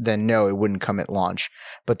launch, then no, it wouldn't come at launch.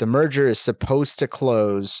 But the merger is supposed to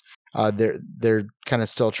close. They're kind of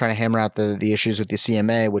still trying to hammer out the issues with the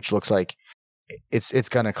CMA, which looks like it's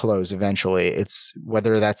going to close eventually. It's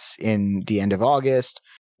whether that's in the end of August,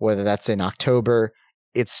 whether that's in October,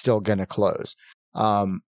 it's still going to close.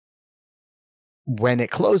 When it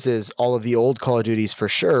closes, all of the old Call of Duties for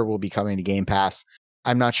sure will be coming to Game Pass.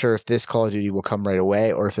 I'm not sure if this Call of Duty will come right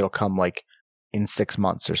away or if it'll come in 6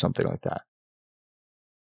 months or something like that.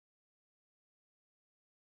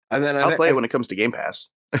 And then I'll play it when it comes to Game Pass.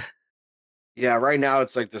 Yeah, right now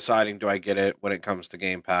it's deciding, do I get it when it comes to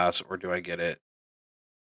Game Pass or do I get it?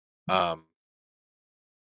 I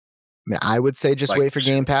mean, I would say just wait for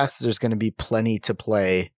Game Pass. There's going to be plenty to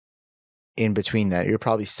play in between that. You're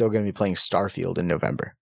probably still going to be playing Starfield in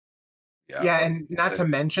November. Yeah, and not to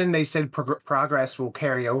mention, they said progress will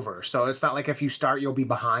carry over. So it's not like if you start, you'll be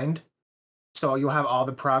behind. So you'll have all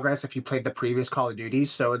the progress if you played the previous Call of Duty.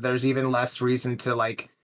 So there's even less reason to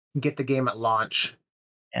get the game at launch.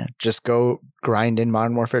 Yeah, just go grind in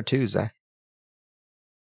Modern Warfare 2, Zach.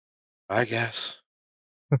 I guess.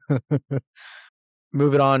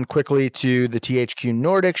 Moving on quickly to the THQ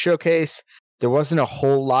Nordic showcase. There wasn't a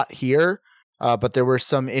whole lot here, but there were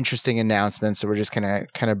some interesting announcements, so we're just gonna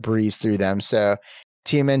kind of breeze through them. So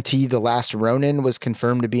TMNT The Last Ronin was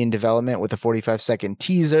confirmed to be in development with a 45-second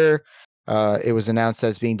teaser. It was announced that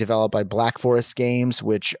it's being developed by Black Forest Games,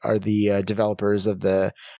 which are the developers of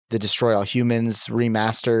the Destroy All Humans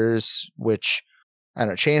remasters, which, I don't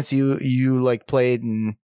know, Chance, you played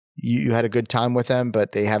and you had a good time with them,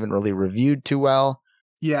 but they haven't really reviewed too well.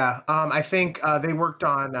 Yeah, I think they worked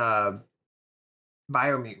on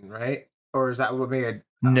Biomutant, right? Or is that what made?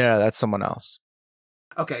 No, that's someone else.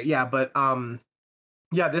 Okay, yeah, but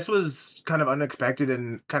yeah, this was kind of unexpected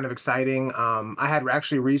and kind of exciting. I had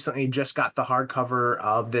actually recently just got the hardcover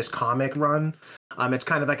of this comic run. It's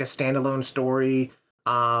kind of like a standalone story.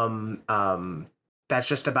 Um, um, that's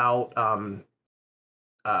just about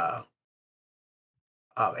uh,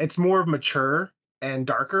 it's more mature and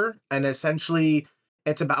darker, and essentially,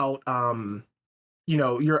 it's about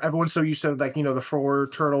you're everyone's so used to like the four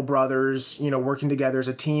turtle brothers working together as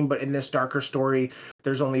a team, but in this darker story,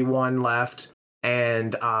 there's only one left,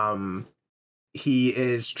 and he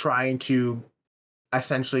is trying to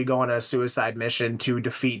essentially go on a suicide mission to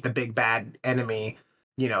defeat the big bad enemy.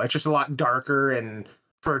 It's just a lot darker and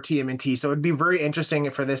for TMNT. So it'd be very interesting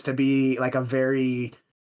for this to be like a very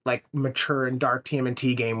like mature and dark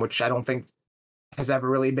TMNT game, which I don't think has ever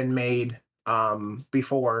really been made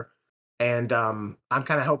before. And I'm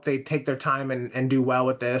kind of hope they take their time and do well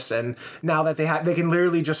with this. And now that they can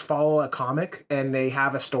literally just follow a comic and they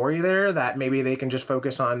have a story there, that maybe they can just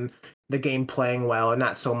focus on the game playing well and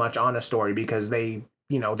not so much on a story, because they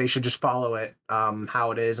should just follow it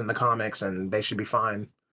how it is in the comics and they should be fine.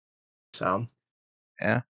 So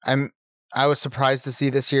Yeah, I was surprised to see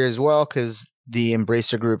this here as well because the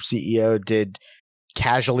Embracer Group CEO did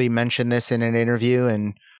casually mention this in an interview,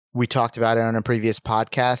 and we talked about it on a previous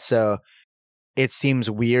podcast. So it seems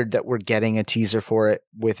weird that we're getting a teaser for it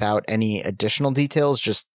without any additional details,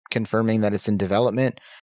 just confirming that it's in development,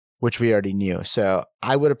 which we already knew. So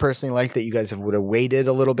I would have personally liked that you guys would have waited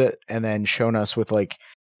a little bit and then shown us with like,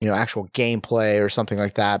 actual gameplay or something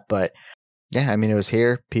like that. But yeah, I mean, it was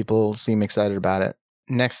here. People seem excited about it.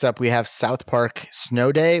 Next up, we have South Park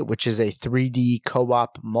Snow Day, which is a 3D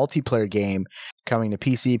co-op multiplayer game coming to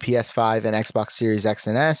PC, PS5, and Xbox Series X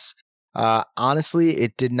and S. Honestly,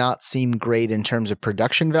 it did not seem great in terms of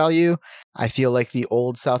production value. I feel like the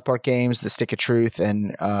old South Park games, The Stick of Truth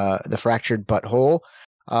and The Fractured But Whole,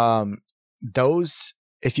 those,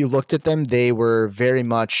 if you looked at them, they were very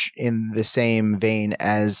much in the same vein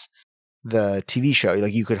as the TV show.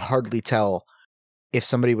 Like you could hardly tell if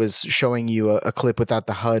somebody was showing you a clip without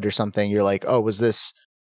the HUD or something. You're like, oh, was this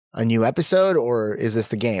a new episode or is this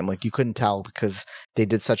the game? Like you couldn't tell because they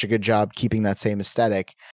did such a good job keeping that same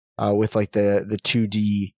aesthetic with like the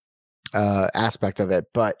 2D aspect of it.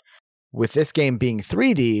 But with this game being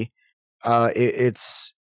 3D,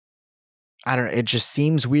 it's I don't know. It just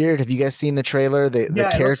seems weird. Have you guys seen the trailer? The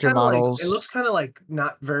character models. It looks kind of like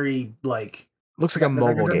not very like looks like a it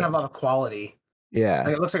mobile doesn't game. have a lot of quality. Yeah.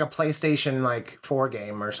 Like it looks like a PlayStation like 4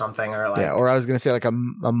 game or something, or like Or I was gonna say like a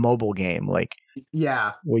mobile game, like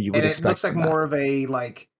yeah. what you would And it expect. looks like more of a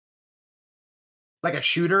like a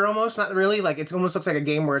shooter almost, not really. Like it almost looks like a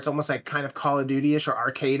game where it's almost like kind of Call of Duty-ish or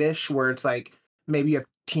arcade-ish, where it's like maybe you have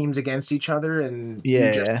teams against each other and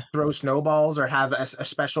you just throw snowballs or have a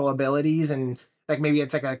special abilities, and like maybe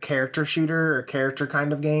it's like a character shooter or character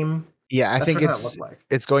kind of game. Yeah, I think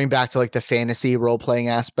it's going back to like the fantasy role playing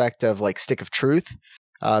aspect of like Stick of Truth,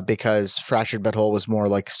 because Fractured But Whole was more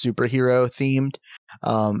like superhero themed.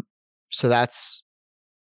 So that's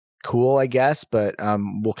cool, I guess. But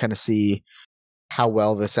we'll kind of see how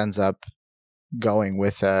well this ends up going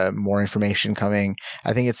with more information coming.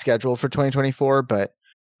 I think it's scheduled for 2024, but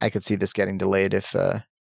I could see this getting delayed if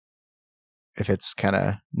it's kind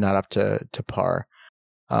of not up to par.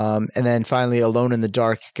 And then finally, Alone in the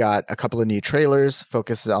Dark got a couple of new trailers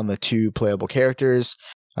focused on the two playable characters,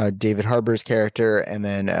 David Harbour's character and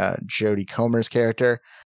then Jodie Comer's character.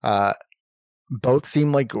 Both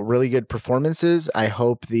seem like really good performances. I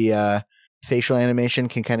hope the facial animation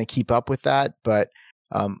can kind of keep up with that. But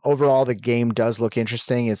overall, the game does look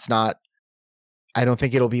interesting. It's not, I don't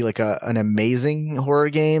think it'll be like an amazing horror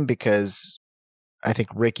game because I think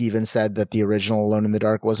Rick even said that the original Alone in the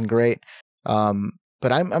Dark wasn't great.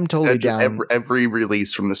 But I'm totally down. Every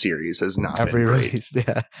release from the series has not been great. Release,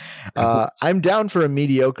 yeah. I'm down for a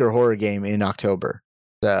mediocre horror game in October.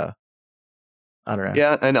 So I don't know.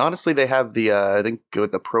 Yeah, and honestly, they have the I think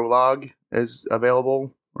the prologue is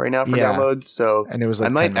available right now for download. So and it was like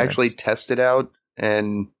I might actually test it out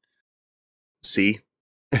and see.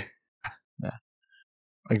 Yeah,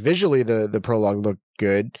 like visually, the prologue looked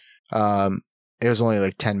good. It was only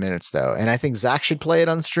like 10 minutes though. And I think Zach should play it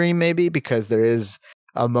on stream maybe because there is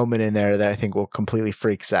a moment in there that I think will completely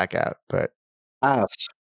freak Zach out. But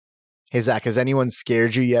hey, Zach, has anyone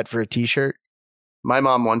scared you yet for a t-shirt? My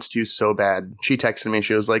mom wants to so bad. She texted me.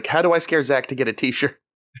 She was like, how do I scare Zach to get a t-shirt?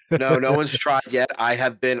 No one's tried yet. I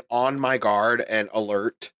have been on my guard and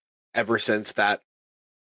alert ever since that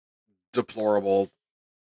deplorable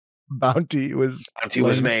bounty was Bounty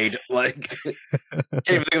was made. Like, can't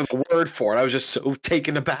even think of the word for it. I was just so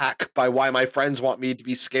taken aback by why my friends want me to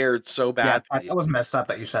be scared so Yeah, badly. that was messed up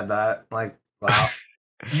that you said that. Like, wow.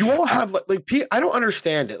 You all have I don't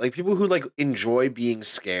understand it. Like people who like enjoy being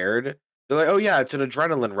scared, they're like, oh yeah, it's an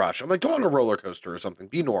adrenaline rush. I'm like, go on a roller coaster or something.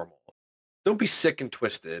 Be normal. Don't be sick and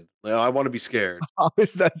twisted. Like, I want to be scared. How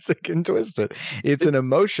is that sick and twisted? It's an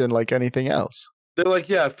emotion like anything else. They're like,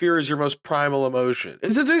 yeah, fear is your most primal emotion.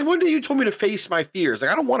 Is it one day you told me to face my fears?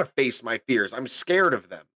 Like, I don't want to face my fears. I'm scared of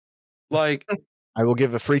them. Like, I will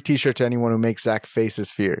give a free T-shirt to anyone who makes Zach face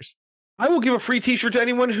his fears. I will give a free T-shirt to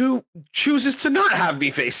anyone who chooses to not have me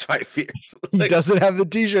face my fears. He doesn't have the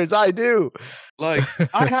T-shirts. I do. Like,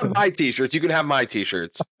 I have my T-shirts. You can have my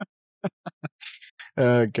T-shirts.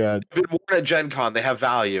 Oh God. They've been worn at Gen Con. They have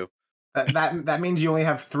value. That means you only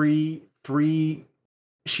have three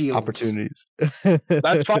shields. Opportunities.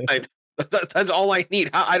 That's fine. That's all I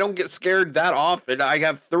need. I don't get scared that often. I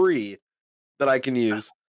have 3 that I can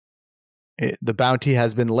use. The bounty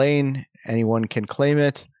has been laid. Anyone can claim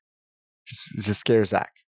it. Just scare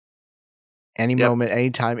Zach. Any moment,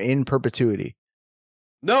 anytime, in perpetuity.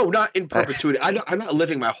 No, not in perpetuity. I'm not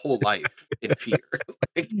living my whole life in fear.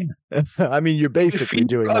 I mean, you're basically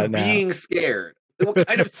doing that now. Being scared. What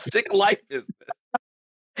kind of sick life is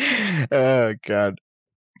this? Oh God.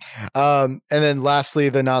 And then lastly,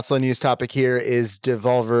 the not so news topic here is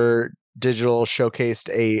Devolver Digital showcased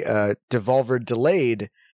a Devolver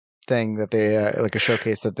delayed thing that they like a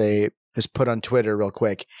showcase that they just put on Twitter real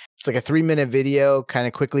quick. It's like a 3-minute video, kind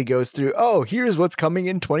of quickly goes through, oh, here's what's coming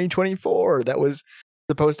in 2024 that was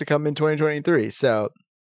supposed to come in 2023. So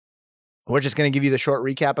we're just going to give you the short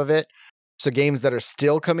recap of it. So games that are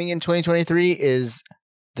still coming in 2023 is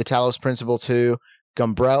the Talos Principle 2,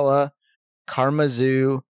 Gumbrella, Karma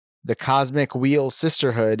Zoo, the Cosmic Wheel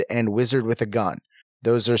Sisterhood, and Wizard with a Gun.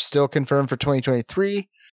 Those are still confirmed for 2023.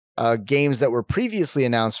 Games that were previously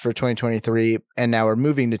announced for 2023 and now are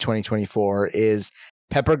moving to 2024 is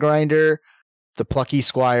Pepper Grinder, The Plucky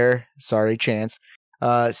Squire, sorry, Chance,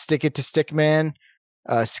 Stick It to Stickman,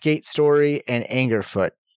 Skate Story, and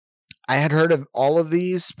Angerfoot. I had heard of all of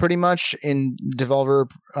these pretty much in Devolver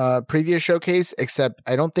previous showcase, except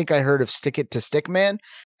I don't think I heard of Stick It to Stickman,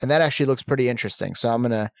 and that actually looks pretty interesting. So I'm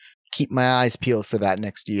going to keep my eyes peeled for that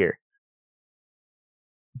next year.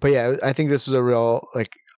 But yeah, I think this was a real,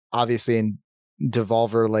 like, obviously in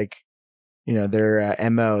Devolver, like, you know, their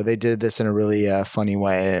MO, they did this in a really funny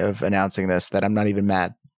way of announcing this that I'm not even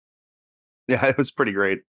mad. Yeah, it was pretty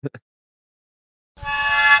great.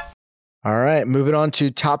 All right, moving on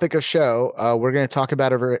to topic of show. We're going to talk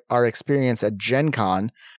about our experience at Gen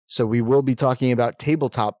Con. So we will be talking about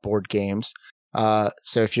tabletop board games. So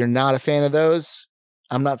if you're not a fan of those,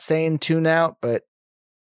 I'm not saying tune out, but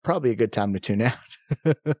probably a good time to tune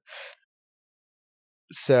out.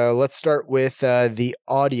 So let's start with the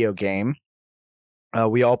audio game.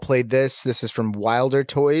 We all played this. This is from Wilder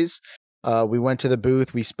Toys. We went to the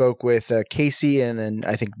booth. We spoke with Casey, and then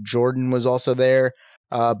I think Jordan was also there.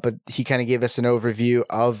 But he kind of gave us an overview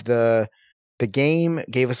of the game,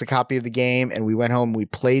 gave us a copy of the game, and we went home. We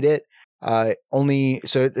played it. So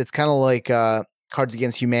it's kind of like Cards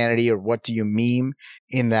Against Humanity or What Do You Meme,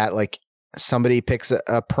 in that like somebody picks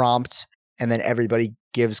a prompt and then everybody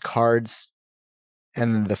gives cards,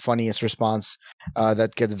 and then the funniest response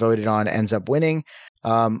that gets voted on ends up winning.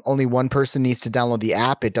 Only one person needs to download the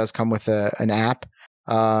app. It does come with an app,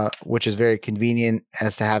 which is very convenient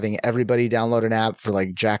as to having everybody download an app for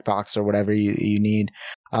like Jackbox or whatever you need.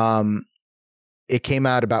 It came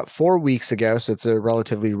out about 4 weeks ago, so it's a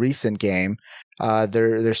relatively recent game.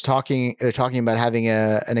 They're talking about having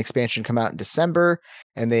an expansion come out in December,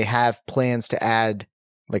 and they have plans to add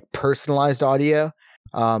like personalized audio.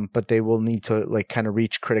 But they will need to like kind of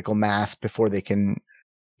reach critical mass before they can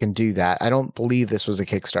do that. I don't believe this was a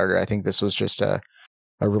Kickstarter. I think this was just a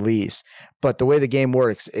release. But the way the game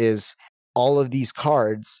works is all of these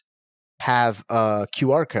cards have a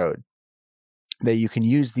QR code that you can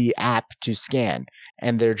use the app to scan,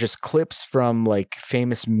 and they're just clips from like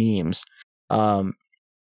famous memes.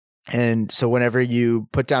 And so whenever you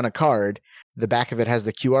put down a card, the back of it has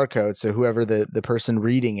the QR code. So whoever the person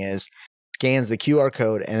reading is scans the QR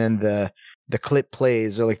code, and then the clip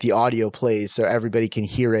plays, or like the audio plays, so everybody can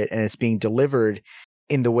hear it, and it's being delivered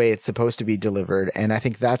in the way it's supposed to be delivered. And I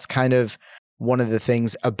think that's kind of one of the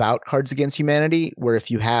things about Cards Against Humanity, where if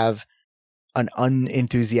you have an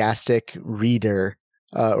unenthusiastic reader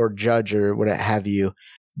or judge or what have you,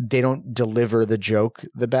 they don't deliver the joke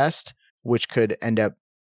the best, which could end up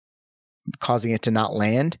causing it to not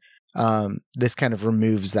land. This kind of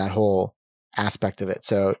removes that whole aspect of it.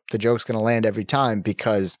 So the joke's going to land every time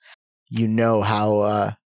because you know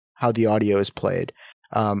how the audio is played.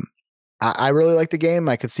 I really like the game.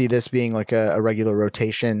 I could see this being like a regular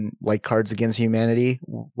rotation, like Cards Against Humanity.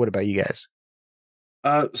 What about you guys?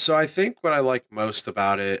 So I think what I like most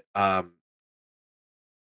about it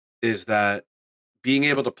is that being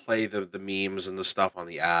able to play the memes and the stuff on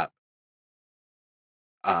the app,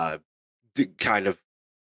 kind of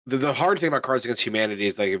the hard thing about Cards Against Humanity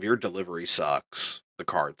is like if your delivery sucks, the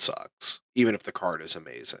card sucks, even if the card is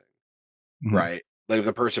amazing, right? Like if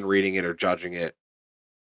the person reading it or judging it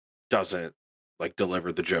doesn't like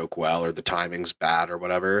deliver the joke well or the timing's bad or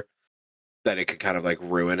whatever, then it can kind of like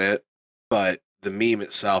ruin it. But the meme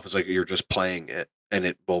itself is like you're just playing it and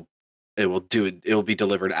it will be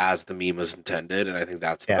delivered as the meme was intended, and I think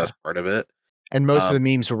that's the best part of it. And most of the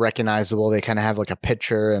memes were recognizable. They kind of have like a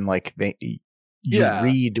picture and like you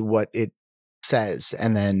read what it says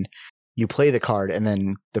and then you play the card and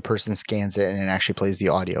then the person scans it and it actually plays the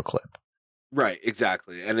audio clip. Right,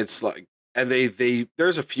 exactly. And it's like, and they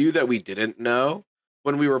there's a few that we didn't know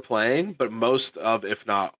when we were playing, but most of, if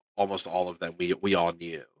not almost all of them, we all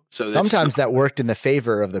knew. So sometimes that worked in the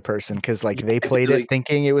favor of the person because like they played it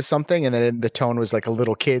thinking it was something and then the tone was like a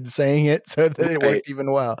little kid saying it, so that it worked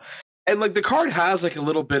even well. And like the card has like a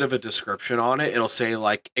little bit of a description on it. It'll say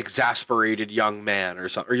like exasperated young man or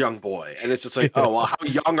something, or young boy. And it's just like, oh, well, how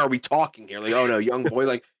young are we talking here? Like, oh no, young boy,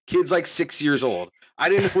 like kid's like 6 years old. I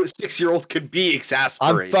didn't know what 6-year-old could be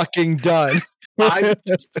exasperated. I'm fucking done.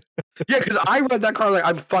 Because I read that card like,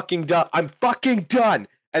 I'm fucking done. I'm fucking done.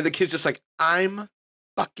 And the kid's just like, I'm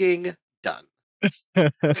fucking done.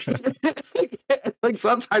 Like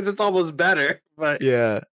sometimes it's almost better. But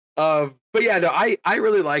yeah. But yeah, no, I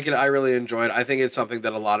really like it. I really enjoy it. I think it's something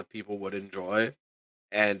that a lot of people would enjoy.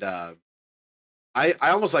 And I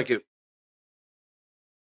almost like it.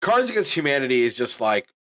 Cards Against Humanity is just like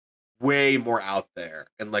way more out there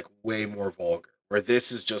and like way more vulgar. Where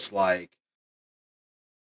this is just like,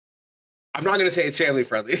 I'm not gonna say it's family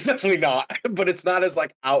friendly. It's definitely not, but it's not as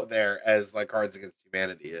like out there as like Cards Against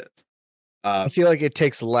Humanity is. I feel like it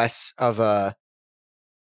takes less of an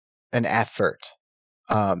effort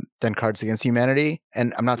than Cards Against Humanity.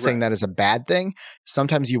 And I'm not saying that is a bad thing.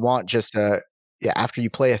 Sometimes you want just after you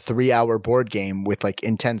play a 3-hour board game with like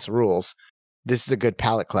intense rules, this is a good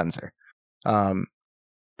palate cleanser.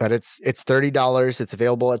 But it's $30. It's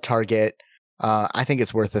available at Target. I think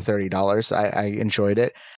it's worth the $30. I enjoyed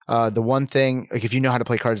it. The one thing, like if you know how to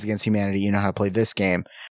play Cards Against Humanity, you know how to play this game.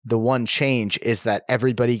 The one change is that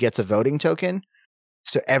everybody gets a voting token.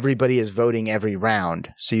 So everybody is voting every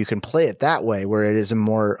round. So you can play it that way where it is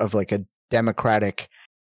more of like a democratic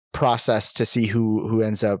process to see who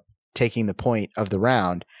ends up taking the point of the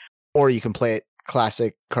round. Or you can play it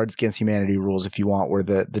classic Cards Against Humanity rules if you want, where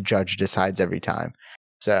the judge decides every time.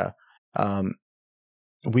 So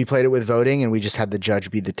we played it with voting and we just had the judge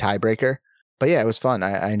be the tiebreaker. But yeah, it was fun.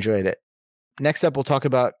 I enjoyed it. Next up, we'll talk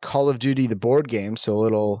about Call of Duty, the board game. So a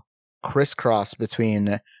little crisscross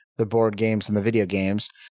between the board games and the video games.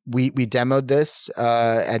 We demoed this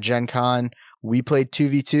at Gen Con. We played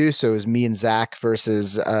 2v2, so it was me and Zach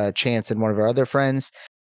versus Chance and one of our other friends.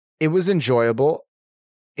 It was enjoyable.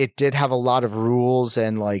 It did have a lot of rules,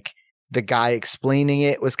 and like the guy explaining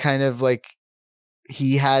it was kind of like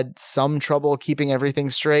he had some trouble keeping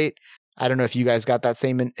everything straight. I don't know if you guys got that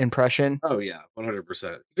same impression. Oh yeah, 100%.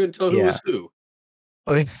 You couldn't tell who was who.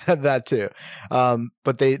 That too.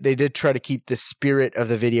 But they did try to keep the spirit of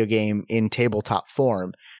the video game in tabletop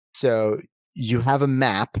form. So you have a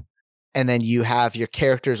map and then you have your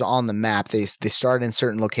characters on the map. They start in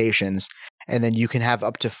certain locations and then you can have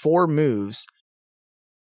up to 4 moves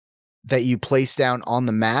that you place down on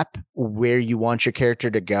the map where you want your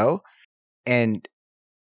character to go. And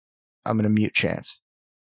I'm going to mute Chance.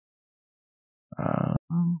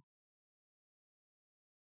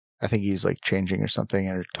 I think he's like changing or something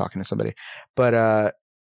or talking to somebody. But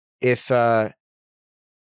what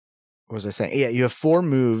was I saying? Yeah, you have 4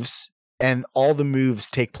 moves and all the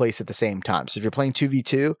moves take place at the same time. So if you're playing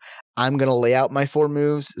 2v2, I'm going to lay out my 4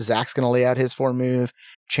 moves. Zach's going to lay out his 4 move.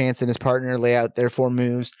 Chance and his partner lay out their 4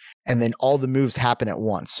 moves. And then all the moves happen at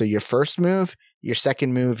once. So your first move, your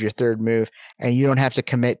second move, your third move, and you don't have to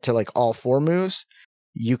commit to like all 4 moves.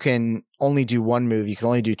 You can only do 1 move. You can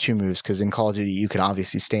only do 2 moves because in Call of Duty, you can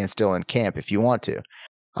obviously stand still in camp if you want to.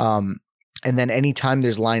 And then anytime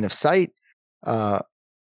there's line of sight,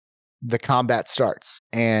 the combat starts.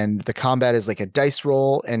 And the combat is like a dice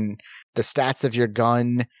roll, and the stats of your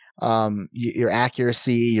gun, your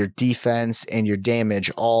accuracy, your defense, and your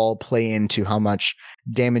damage all play into how much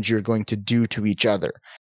damage you're going to do to each other.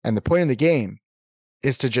 And the point of the game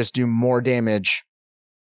is to just do more damage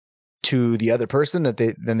to the other person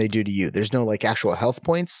than they do to you. There's no like actual health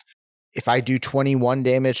points. If I do 21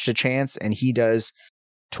 damage to Chance and he does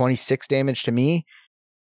 26 damage to me,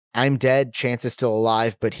 I'm dead. Chance is still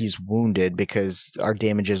alive, but he's wounded because our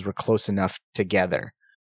damages were close enough together.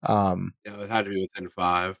 Yeah, it had to be within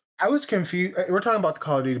 5. I was confused. We're talking about the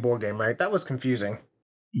Call of Duty board game, right? That was confusing.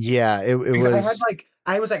 Yeah, it Because was.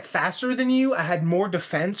 I was like faster than you. I had more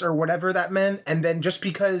defense or whatever that meant, and then just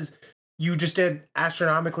because you just did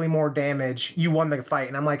astronomically more damage, you won the fight.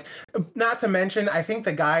 And I'm like, not to mention, I think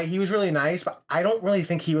the guy, he was really nice, but I don't really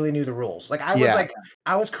think he really knew the rules. Like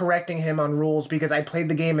I was correcting him on rules because I played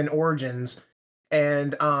the game in Origins,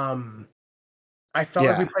 and I felt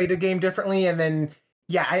like we played the game differently, and then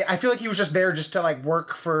I feel like he was just there just to like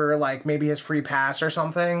work for like maybe his free pass or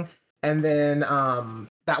something, and then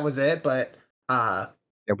that was it. But yeah,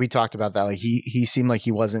 we talked about that. Like he seemed like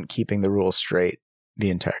he wasn't keeping the rules straight the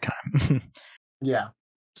entire time. yeah,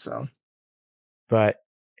 so. But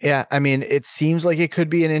yeah, I mean, it seems like it could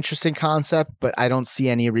be an interesting concept, but I don't see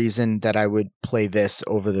any reason that I would play this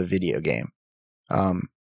over the video game.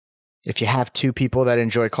 If you have two people that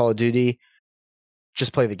enjoy Call of Duty,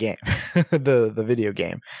 just play the game, the video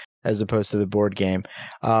game, as opposed to the board game.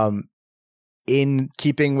 In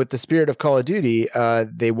keeping with the spirit of Call of Duty,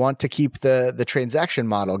 they want to keep the transaction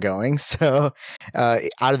model going. So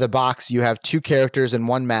out of the box, you have 2 characters in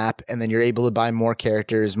one map, and then you're able to buy more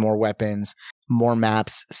characters, more weapons, more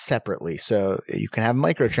maps separately. So you can have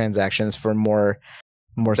microtransactions for more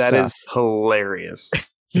That stuff. is hilarious.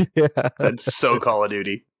 Yeah. That's so Call of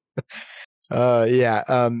Duty.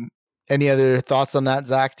 Yeah. Any other thoughts on that,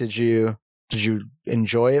 Zach? Did you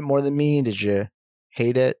enjoy it more than me? Did you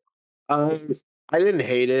hate it? I didn't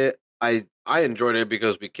hate it. I enjoyed it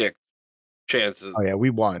because we kicked Chance's. Oh yeah, we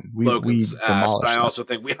won. We Logan's ass, demolished. but I also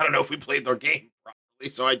think I don't know if we played their game properly,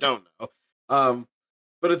 so I don't know.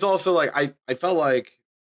 But it's also like I felt like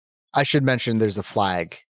I should mention there's a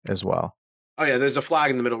flag as well. Oh yeah, there's a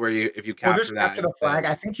flag in the middle where if you capture that, Capture the flag.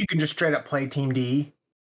 I think you can just straight up play Team D.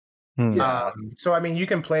 Yeah. So I mean, you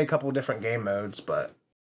can play a couple different game modes,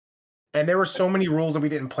 and there were so many rules that we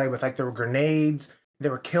didn't play with. Like there were grenades,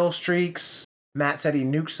 there were kill streaks. Matt said he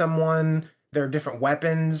nuked someone. There are different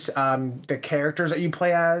weapons. The characters that you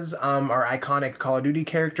play as are iconic Call of Duty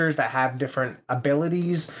characters that have different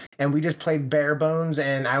abilities. And we just played bare bones,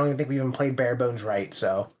 and I don't even think we even played bare bones right.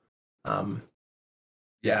 So,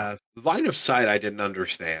 yeah, line of sight I didn't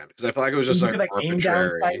understand because I felt like it was just you like could aim down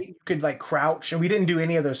arbitrary. sight, you could like crouch, and we didn't do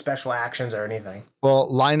any of those special actions or anything. Well,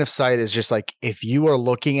 line of sight is just like if you are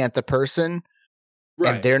looking at the person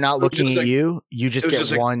and they're not looking at you, you just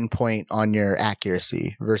get 1 point on your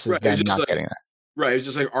accuracy versus them not getting that. Right, it's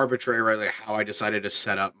just like arbitrary, right? Like how I decided to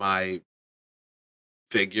set up my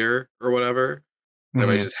figure or whatever.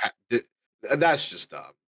 That's just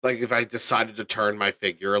dumb. Like if I decided to turn my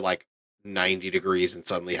figure like 90 degrees and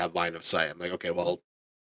suddenly have line of sight, I'm like, okay, well,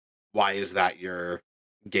 why is that your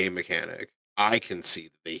game mechanic? I can see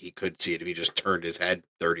that he could see it if he just turned his head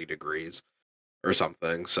 30 degrees or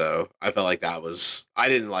something. So I felt like I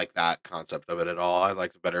didn't like that concept of it at all. I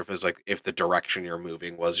liked it better if it was like if the direction you're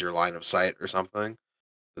moving was your line of sight or something,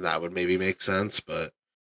 then that would maybe make sense. But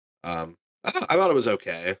I thought it was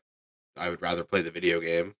okay. I would rather play the video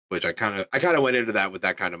game, which I kind of went into that with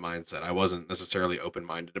that kind of mindset. I wasn't necessarily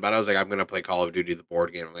open-minded about it. I was like, I'm going to play Call of Duty, the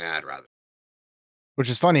board game. Like, I'd rather. Which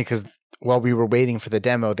is funny because while we were waiting for the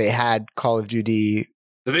demo, they had Call of Duty,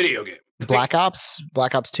 the video game, Black Ops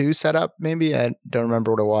 2 set up. Maybe I don't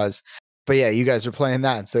remember what it was, but yeah, you guys were playing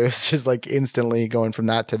that, so it's just like instantly going from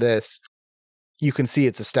that to this. You can see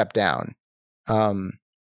it's a step down. That's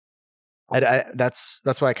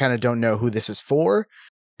why I kind of don't know who this is for.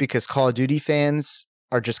 Because Call of Duty fans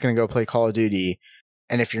are just going to go play Call of Duty.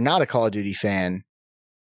 And if you're not a Call of Duty fan,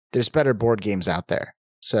 there's better board games out there.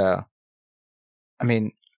 So, I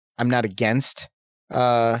mean, I'm not against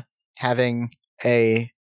having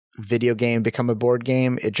a video game become a board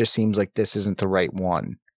game. It just seems like this isn't the right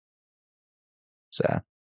one. So,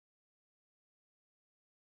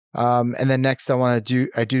 and then next I do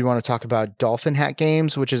want to talk about Dolphin Hat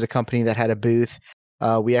Games, which is a company that had a booth.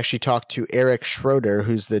 We actually talked to Eric Schroeder,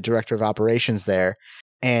 who's the director of operations there,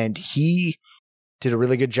 and he did a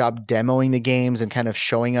really good job demoing the games and kind of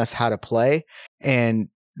showing us how to play. And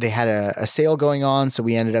they had a sale going on, so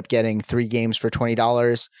we ended up getting 3 games for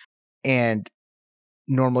 $20. And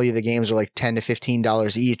normally the games are like $10 to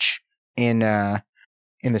 $15 each in the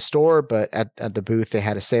store, but at the booth they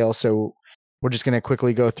had a sale. So we're just going to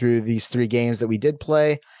quickly go through these 3 games that we did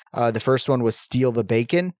play. The first one was Steal the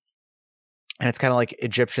Bacon. And it's kind of like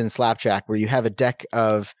Egyptian Slapjack, where you have a deck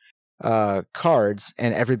of cards,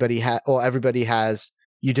 and everybody has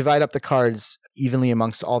you divide up the cards evenly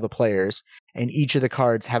amongst all the players, and each of the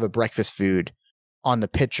cards have a breakfast food on the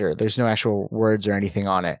picture. There's no actual words or anything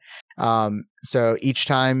on it. So each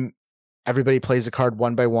time everybody plays a card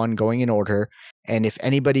one by one, going in order. And if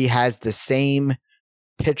anybody has the same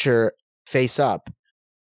picture face up,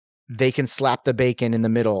 they can slap the bacon in the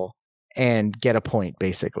middle and get a point,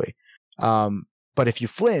 basically. But if you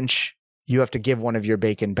flinch, you have to give one of your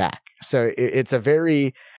bacon back. So it's a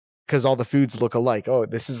very, because all the foods look alike. Oh,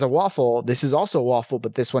 this is a waffle. This is also a waffle,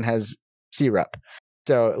 but this one has syrup.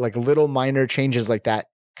 So like little minor changes like that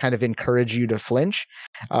kind of encourage you to flinch,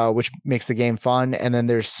 which makes the game fun. And then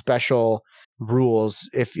there's special rules.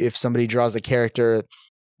 If somebody draws a character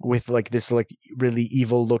with like this like really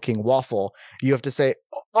evil looking waffle, you have to say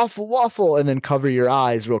awful waffle and then cover your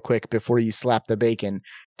eyes real quick before you slap the bacon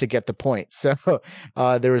to get the point. So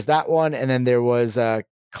there was that one. And then there was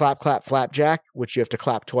clap, clap, flapjack, which you have to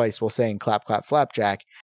clap twice while saying clap, clap, flapjack.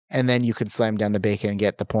 And then you can slam down the bacon and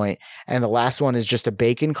get the point. And the last one is just a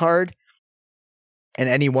bacon card. And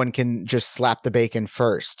anyone can just slap the bacon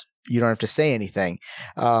first. You don't have to say anything.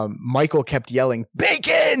 Michael kept yelling,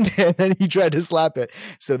 bacon! And then he tried to slap it.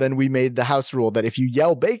 So then we made the house rule that if you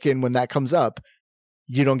yell bacon when that comes up,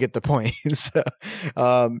 you don't get the point. So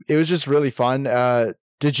it was just really fun.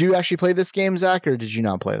 Did you actually play this game, Zach, or did you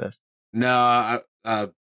not play this? No,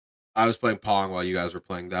 I was playing Pong while you guys were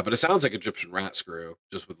playing that, but it sounds like Egyptian Rat Screw,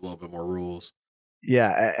 just with a little bit more rules.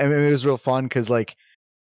 Yeah, I mean, it was real fun because like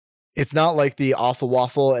it's not like the awful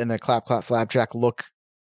waffle and the clap clap flapjack look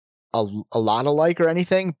a lot alike or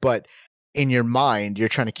anything, but in your mind you're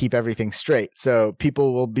trying to keep everything straight. So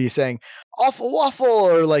people will be saying awful waffle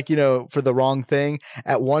or like, you know, for the wrong thing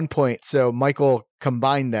at one point. So Michael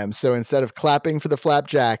combined them. So instead of clapping for the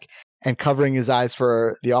flapjack and covering his eyes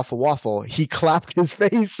for the awful waffle, he clapped his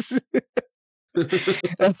face.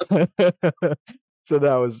 So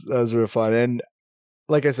that was real fun. And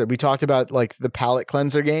like I said, we talked about like the palate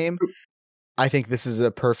cleanser game. I think this is a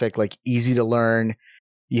perfect, like easy to learn.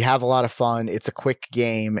 You have a lot of fun. It's a quick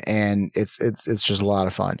game and it's just a lot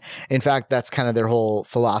of fun. In fact, that's kind of their whole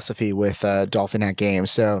philosophy with Dolphin Hat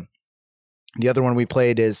Games. So the other one we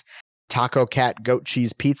played is Taco Cat Goat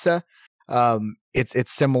Cheese Pizza.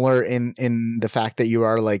 It's similar in the fact that you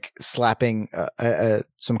are like slapping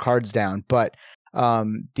some cards down, but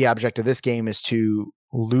the object of this game is to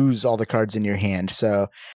lose all the cards in your hand. So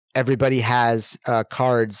everybody has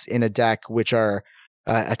cards in a deck which are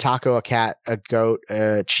a taco, a cat, a goat,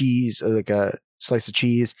 a cheese, like a slice of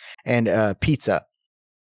cheese, and a pizza.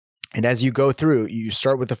 And as you go through, you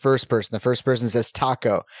start with the first person. The first person says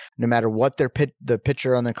taco. No matter what the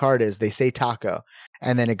picture on the card is, they say taco.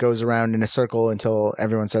 And then it goes around in a circle until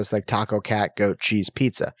everyone says like taco, cat, goat, cheese,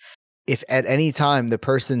 pizza. If at any time the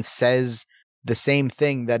person says the same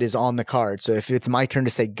thing that is on the card, so if it's my turn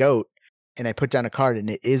to say goat and I put down a card and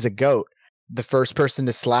it is a goat, the first person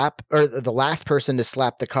to slap or the last person to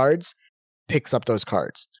slap the cards picks up those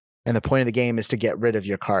cards. And the point of the game is to get rid of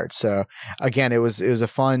your cards. So again, it was a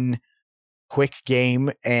fun, quick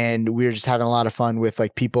game, and we were just having a lot of fun with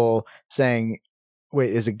like people saying,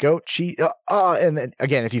 "Wait, is it goat cheese?" And then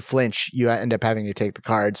again, if you flinch, you end up having to take the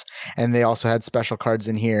cards. And they also had special cards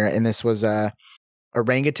in here, and this was a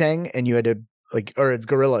orangutan, and you had to like, or it's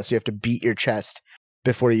gorilla, so you have to beat your chest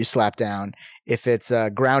before you slap down. If it's a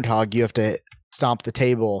groundhog, you have to stomp the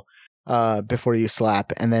table before you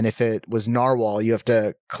slap. And then if it was narwhal, you have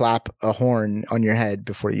to clap a horn on your head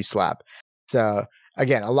before you slap. So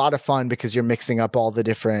again, a lot of fun because you're mixing up all the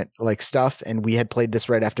different like stuff. And we had played this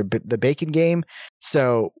right after the bacon game.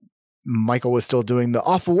 So Michael was still doing the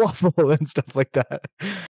awful waffle and stuff like that.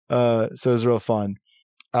 So it was real fun.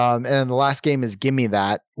 And the last game is Gimme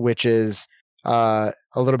That, which is a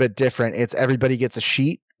little bit different. It's everybody gets a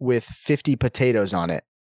sheet with 50 potatoes on it,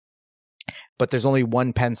 but there's only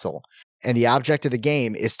one pencil. And the object of the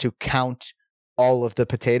game is to count all of the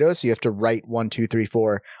potatoes. So you have to write 1, 2, 3,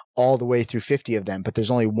 4 all the way through 50 of them, but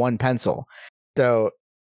there's only one pencil. So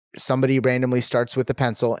somebody randomly starts with the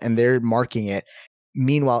pencil and they're marking it.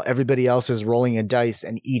 Meanwhile, everybody else is rolling a dice,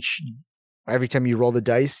 and every time you roll the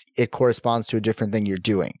dice, it corresponds to a different thing you're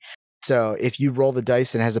doing. So if you roll the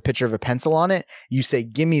dice and it has a picture of a pencil on it, you say,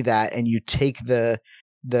 "Give me that," and you take the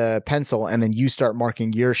pencil and then you start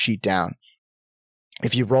marking your sheet down.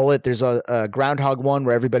 If you roll it, there's a groundhog one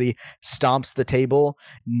where everybody stomps the table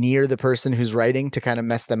near the person who's writing to kind of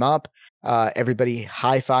mess them up. Everybody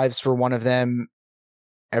high fives for one of them.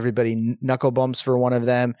 Everybody knuckle bumps for one of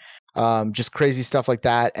them. Just crazy stuff like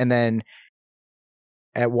that. And then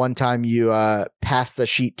at one time you pass the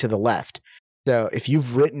sheet to the left. So if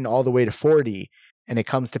you've written all the way to 40 and it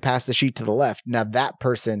comes to pass the sheet to the left, now that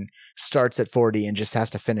person starts at 40 and just has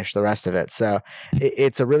to finish the rest of it. So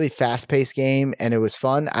it's a really fast-paced game, and it was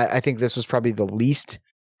fun. I think this was probably the least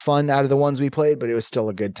fun out of the ones we played, but it was still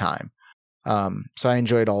a good time. So I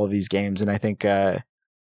enjoyed all of these games, and I think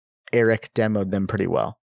Eric demoed them pretty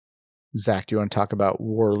well. Zach, do you want to talk about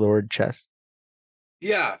Warlord Chess?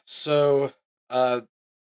 Yeah, so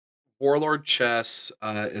Warlord Chess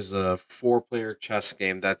is a 4-player chess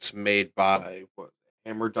game that's made by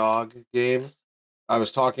Hammer Dog Games. I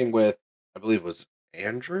was talking with, I believe it was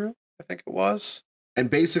Andrew, I think it was. And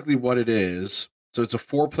basically what it is, so it's a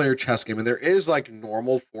 4-player chess game, and there is like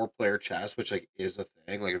normal 4-player chess, which like is a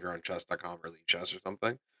thing, like if you're on chess.com or Elite Chess or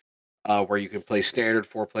something, where you can play standard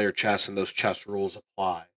 4-player chess and those chess rules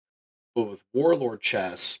apply. But with Warlord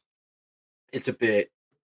Chess, it's a bit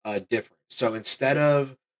different. So instead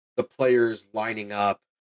of the players lining up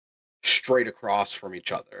straight across from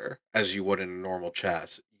each other as you would in a normal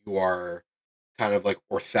chess, you are kind of like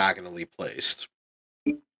orthogonally placed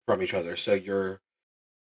from each other. So your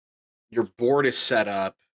board is set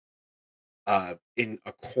up in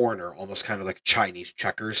a corner, almost kind of like Chinese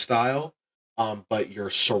checkers style. But you're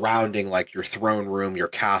surrounding like your throne room, your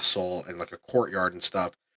castle, and like a courtyard and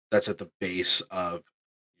stuff that's at the base of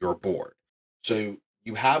your board. So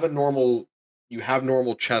you have normal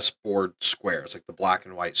chessboard squares, like the black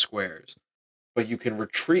and white squares, but you can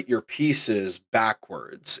retreat your pieces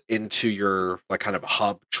backwards into your like kind of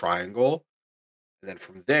hub triangle. And then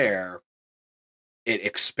from there, it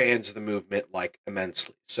expands the movement like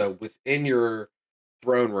immensely. So within your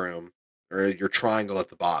throne room or your triangle at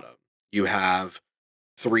the bottom, you have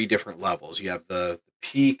 3 different levels. You have the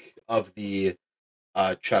peak of the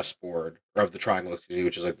chessboard or of the triangle, excuse me,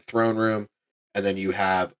 which is like the throne room, and then you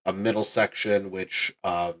have a middle section which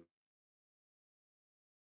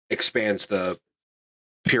expands the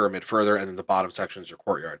pyramid further, and then the bottom section is your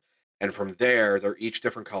courtyard. And from there, they're each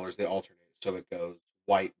different colors. They alternate, so it goes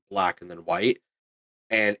white, black, and then white.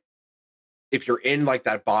 And if you're in like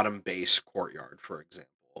that bottom base courtyard, for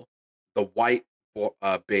example, the white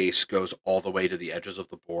base goes all the way to the edges of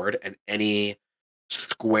the board, and any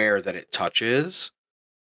square that it touches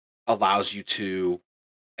allows you to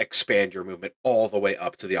expand your movement all the way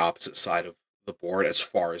up to the opposite side of the board as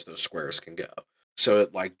far as those squares can go. So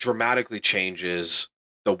it like dramatically changes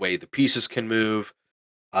the way the pieces can move.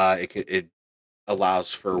 It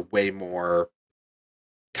allows for way more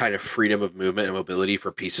kind of freedom of movement and mobility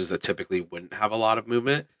for pieces that typically wouldn't have a lot of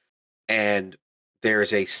movement. And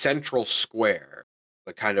there's a central square,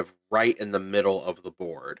 like kind of right in the middle of the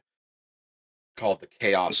board, called the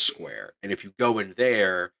Chaos Square. And if you go in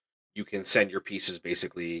there, you can send your pieces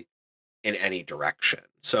basically in any direction.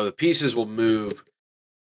 So the pieces will move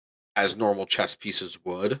as normal chess pieces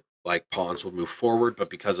would, like pawns will move forward, but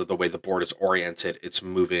because of the way the board is oriented, it's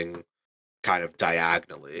moving kind of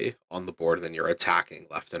diagonally on the board, and then you're attacking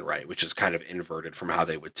left and right, which is kind of inverted from how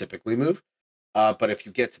they would typically move. But if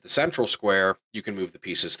you get to the central square, you can move the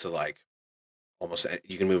pieces to like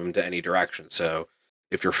you can move them to any direction. So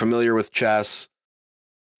if you're familiar with chess,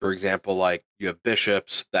 for example, like you have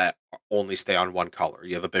bishops that only stay on one color.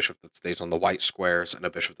 You have a bishop that stays on the white squares and a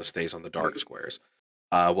bishop that stays on the dark squares.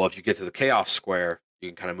 Well, if you get to the chaos square, you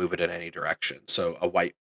can kind of move it in any direction. So a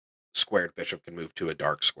white squared bishop can move to a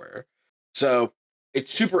dark square. So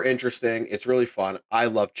it's super interesting. It's really fun. I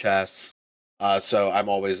love chess. So I'm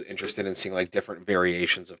always interested in seeing like different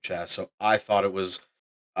variations of chess. So I thought it was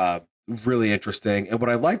really interesting. And what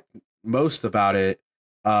I liked most about it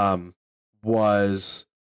was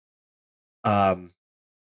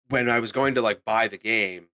when I was going to like buy the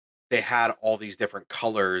game, they had all these different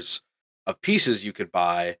colors of pieces you could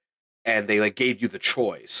buy, and they like gave you the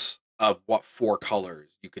choice of what 4 colors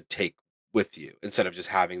you could take with you instead of just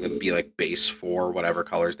having them be like base 4 whatever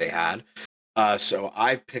colors they had. So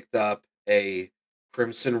I picked up a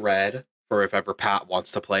crimson red for if ever Pat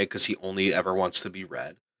wants to play because he only ever wants to be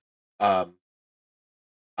red.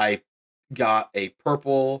 I got a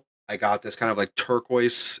purple. I got this kind of like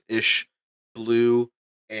turquoise-ish blue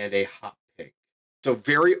and a hot pink. So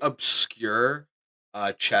very obscure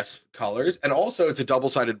chess colors. And also it's a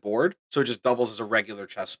double-sided board, so it just doubles as a regular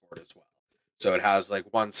chessboard as well. So it has like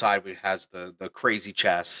one side which has the crazy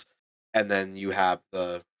chess, and then you have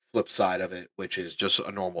the flip side of it, which is just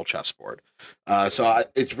a normal chessboard.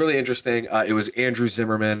 It's really interesting. It was Andrew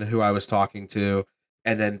Zimmerman who I was talking to,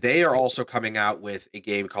 and then they are also coming out with a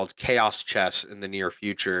game called Chaos Chess in the near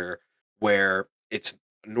future, where it's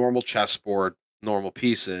normal chessboard, normal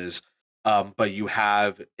pieces, but you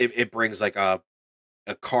have it brings like a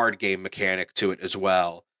card game mechanic to it as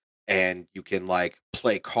well, and you can like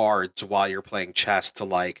play cards while you're playing chess to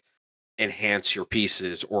like enhance your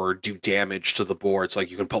pieces or do damage to the board. So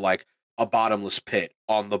like you can put like a bottomless pit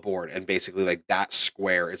on the board, and basically like that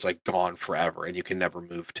square is like gone forever and you can never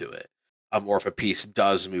move to it. Or if a piece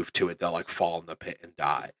does move to it, they'll like fall in the pit and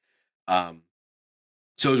die. Um,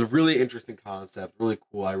 so it was a really interesting concept, really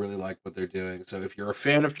cool. I really like what they're doing. So if you're a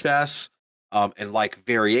fan of chess, and like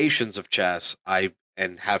variations of chess,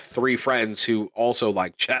 and have 3 friends who also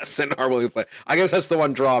like chess and are willing to play. I guess that's the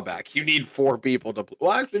one drawback. You need 4 people to play.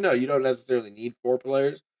 Well, actually, no, you don't necessarily need 4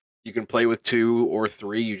 players. You can play with 2 or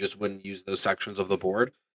 3. You just wouldn't use those sections of the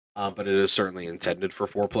board. But it is certainly intended for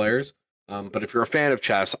 4 players. But if you're a fan of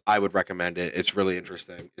chess, I would recommend it. It's really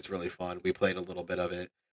interesting. It's really fun. We played a little bit of it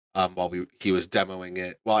while he was demoing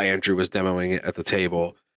it, while Andrew was demoing it at the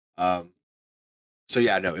table. So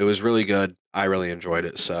yeah, no, it was really good. I really enjoyed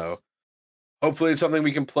it. So hopefully it's something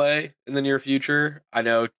we can play in the near future. I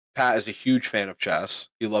know Pat is a huge fan of chess.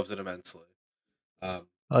 He loves it immensely.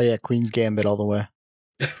 Oh yeah, Queen's Gambit all the way.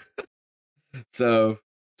 So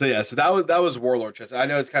yeah, so that was Warlord chess. I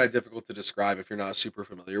know it's kind of difficult to describe if you're not super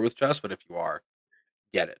familiar with chess, but if you are,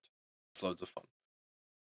 get it. It's loads of fun.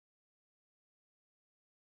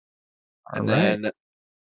 And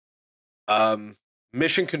then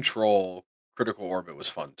Mission Control Critical Orbit was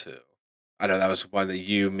fun too. I know that was one that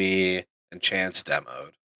you, me, and Chance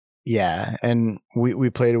demoed. Yeah, and we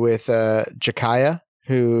played with Jakaya,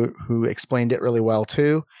 who explained it really well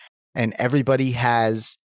too. And everybody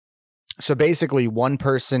has, so basically one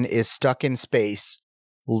person is stuck in space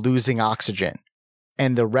losing oxygen,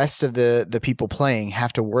 and the rest of the people playing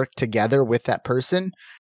have to work together with that person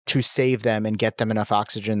to save them and get them enough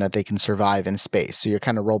oxygen that they can survive in space. So you're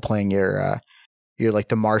kind of role playing you're like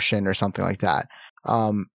the Martian or something like that.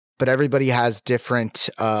 But everybody has different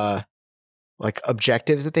like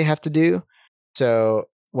objectives that they have to do. So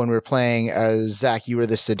when we were playing, Zach, you were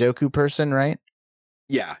the Sudoku person, right?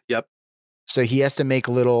 Yeah. Yep. So he has to make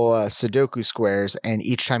little Sudoku squares, and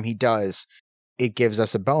each time he does, it gives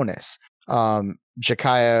us a bonus.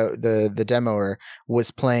 Jakaya, the demoer,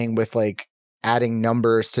 was playing with like adding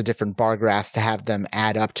numbers to different bar graphs to have them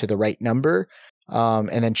add up to the right number.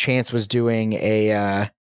 And then Chance was doing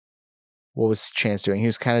what was Chance doing? He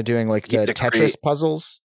was kind of doing like the Tetris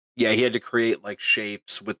puzzles. Yeah, he had to create like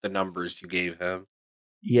shapes with the numbers you gave him.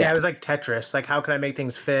 Yeah, it was like Tetris. Like, how can I make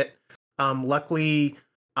things fit? Luckily,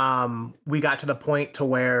 we got to the point to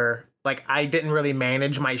where like I didn't really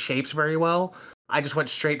manage my shapes very well. I just went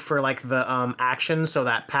straight for like the action so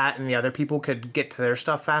that Pat and the other people could get to their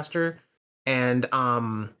stuff faster. And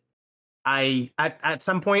I at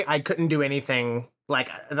some point I couldn't do anything like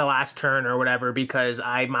the last turn or whatever because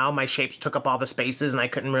all my shapes took up all the spaces and I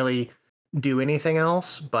couldn't really do anything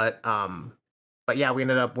else. But yeah, we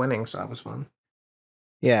ended up winning, so that was fun.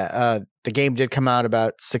 Yeah, the game did come out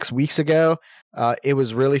about 6 weeks ago. It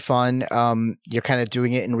was really fun. You're kind of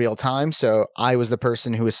doing it in real time. So I was the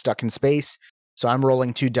person who was stuck in space. So I'm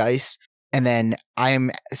rolling 2 dice, and then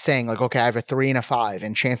I'm saying like, okay, I have a 3 and a 5,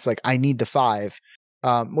 and Chance like, I need the 5.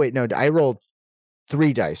 Wait, no, I rolled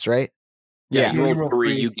 3 dice, right? Yeah, you rolled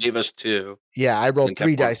 3. You gave us 2. Yeah, I rolled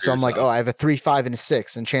 3 dice, so I'm like, oh, I have a 3, 5, and a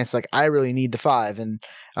 6. And Chance like, I really need the 5, and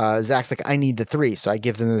Zach's like, I need the 3, so I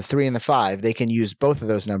give them the 3 and the 5. They can use both of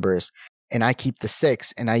those numbers, and I keep the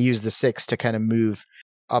 6, and I use the 6 to kind of move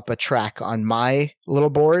up a track on my little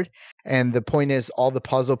board. And the point is, all the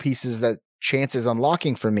puzzle pieces that Chance is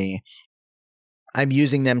unlocking for me, I'm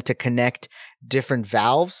using them to connect different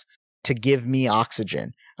valves to give me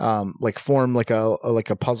oxygen. Like form like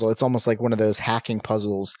a puzzle. It's almost like one of those hacking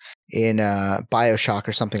puzzles in BioShock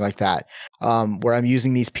or something like that, where I'm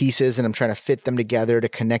using these pieces and I'm trying to fit them together to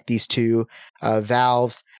connect these 2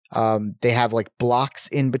 valves. They have like blocks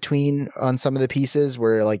in between on some of the pieces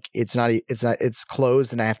where like it's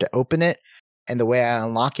closed and I have to open it. And the way I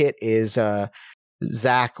unlock it is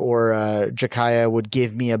Zach or Jakaya would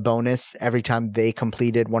give me a bonus every time they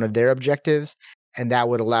completed one of their objectives. And that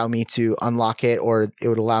would allow me to unlock it, or it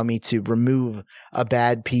would allow me to remove a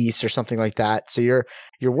bad piece or something like that. So you're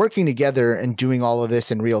working together and doing all of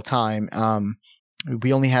this in real time.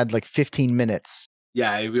 We only had like 15 minutes.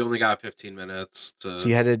 Yeah, we only got 15 minutes. So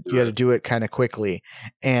you had to do it kind of quickly,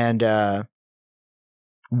 and it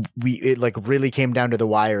like really came down to the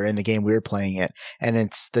wire in the game we were playing it, and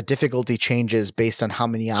it's the difficulty changes based on how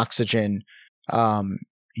many oxygen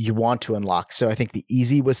you want to unlock. So I think the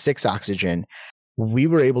easy was 6 oxygen. We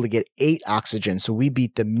were able to get 8 oxygen, so we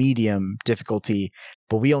beat the medium difficulty,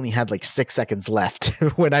 but we only had like 6 seconds left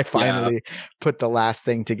when I finally put the last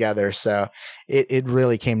thing together. So it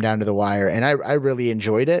really came down to the wire, and I really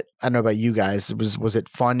enjoyed it. I don't know about you guys. Was it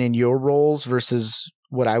fun in your roles versus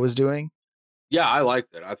what I was doing? Yeah, I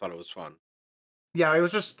liked it. I thought it was fun. Yeah, it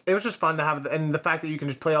was just fun to have, and the fact that you can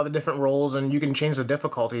just play all the different roles and you can change the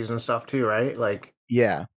difficulties and stuff too, right? Like,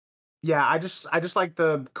 Yeah. yeah, I just like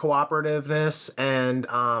the cooperativeness and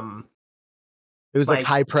It was like like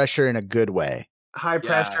high pressure in a good way. high Yeah.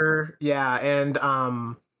 pressure, yeah,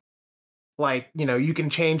 and like, you know, you can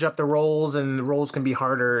change up the roles and the roles can be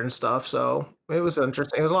harder and stuff. So it was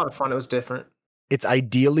interesting. It was a lot of fun. It was different. It's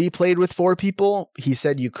ideally played with 4 people. He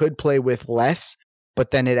said you could play with less, but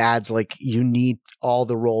then it adds like you need all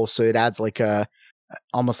the roles, so it adds like a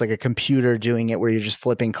almost like a computer doing it where you're just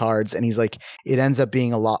flipping cards, and he's like it ends up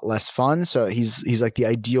being a lot less fun. So he's like the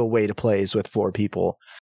ideal way to play is with 4 people.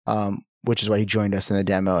 Which is why he joined us in the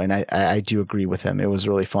demo, and I do agree with him. It was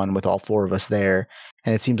really fun with all 4 of us there,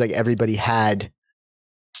 and it seems like everybody had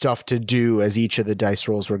stuff to do as each of the dice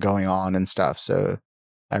rolls were going on and stuff. So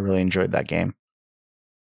I really enjoyed that game.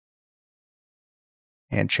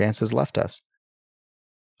 And Chance has left us.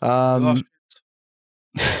 We lost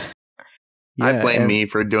Yeah, I blame and me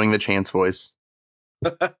for doing the Chance voice.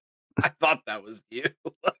 I thought that was you.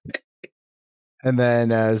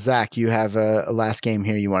 then Zach, you have a last game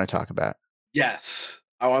here you want to talk about. Yes.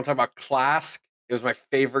 I want to talk about Clask. It was my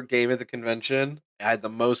favorite game at the convention. I had the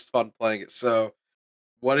most fun playing it. So,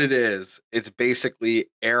 what it is, it's basically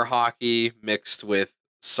air hockey mixed with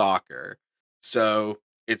soccer. So,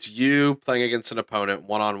 it's you playing against an opponent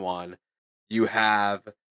one on one. You have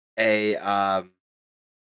a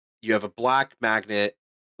black magnet,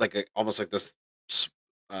 like almost like this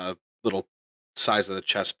little size of the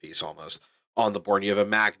chess piece almost on the board. And you have a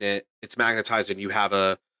magnet. It's magnetized, and you have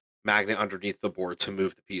a magnet underneath the board to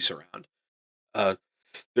move the piece around. Uh,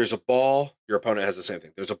 there's a ball. Your opponent has the same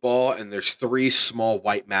thing. There's a ball, and there's 3 small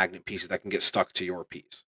white magnet pieces that can get stuck to your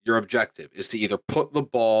piece. Your objective is to either put the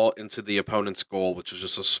ball into the opponent's goal, which is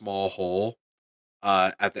just a small hole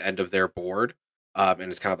at the end of their board,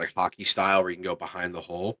 and it's kind of like hockey style where you can go behind the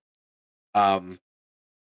hole.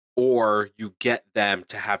 Or you get them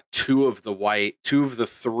to have 2 of the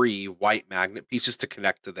 3 white magnet pieces to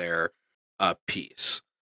connect to their piece.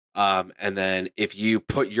 And then if you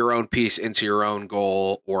put your own piece into your own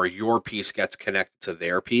goal, or your piece gets connected to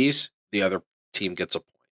their piece, the other team gets a point.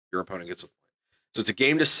 Your opponent gets a point. So it's a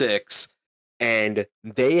game to 6, and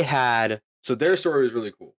so their story was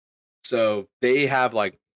really cool. So they have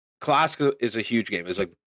like Clask is a huge game. It's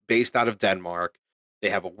like based out of Denmark. They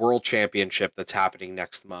have a world championship that's happening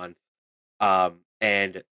next month.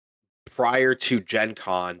 And prior to Gen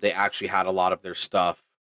Con, they actually had a lot of their stuff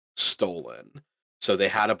stolen. So they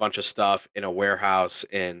had a bunch of stuff in a warehouse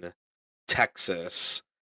in Texas,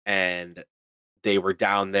 and they were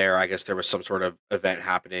down there. I guess there was some sort of event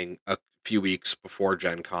happening a few weeks before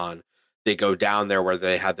Gen Con. They go down there where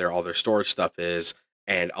they had all their storage stuff is,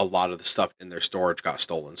 and a lot of the stuff in their storage got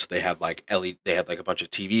stolen. So they had like they had like a bunch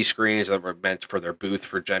of TV screens that were meant for their booth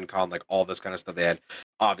for Gen Con, like all this kind of stuff. They had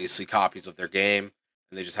obviously copies of their game,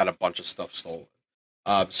 and they just had a bunch of stuff stolen.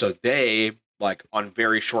 So they like on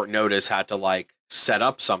very short notice had to like set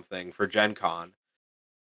up something for Gen Con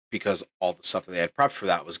because all the stuff that they had prepped for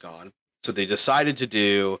that was gone. So they decided to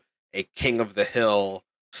do a King of the Hill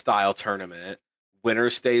style tournament. Winner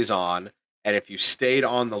stays on, and if you stayed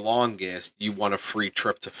on the longest, you won a free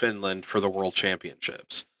trip to Finland for the World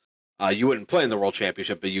Championships. You wouldn't play in the World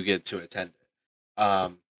Championship, but you get to attend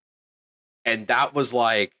it. And that was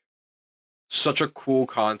like such a cool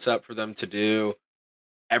concept for them to do.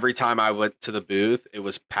 Every time I went to the booth, it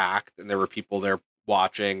was packed, and there were people there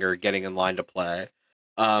watching or getting in line to play.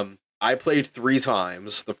 I played 3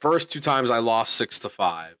 times. The first 2 times I lost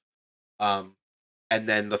 6-5. And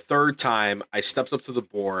then the third time I stepped up to the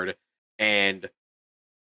board, and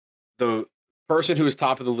the person who was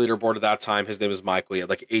top of the leaderboard at that time, his name is Michael. He had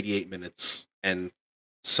like 88 minutes and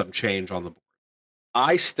some change on the board.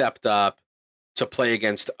 I stepped up to play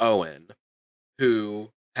against Owen,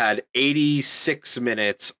 who had 86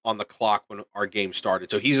 minutes on the clock when our game started.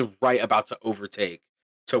 So he's right about to overtake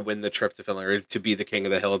to win the trip to Finland, or to be the king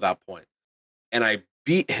of the hill at that point. And I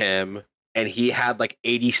beat him, and he had like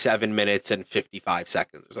 87 minutes and 55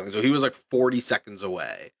 seconds or something. So he was like 40 seconds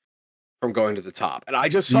away from going to the top. And I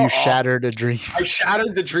just So saw you shattered a dream. I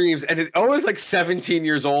shattered the dreams. And Owen's like 17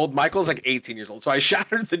 years old. Michael's like 18 years old. So I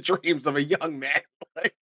shattered the dreams of a young man.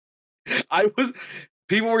 Like,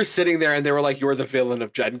 people were sitting there and they were like, "You're the villain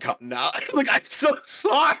of Gen Con now." Like, I'm so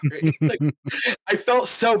sorry. Like, I felt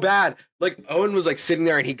so bad. Like, Owen was like sitting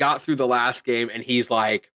there, and he got through the last game, and he's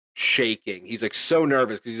like shaking. He's like so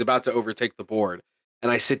nervous because he's about to overtake the board.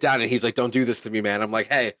 And I sit down, and he's like, "Don't do this to me, man." I'm like,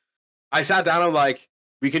 "Hey," I sat down. I'm like,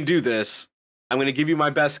 "We can do this. I'm going to give you my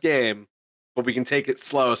best game, but we can take it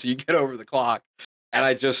slow so you get over the clock." And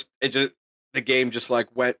the game just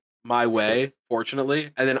like went my way,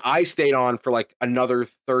 fortunately. And then I stayed on for like another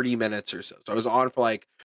 30 minutes or so. So I was on for like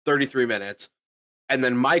 33 minutes. And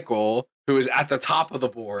then Michael, who was at the top of the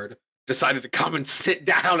board, decided to come and sit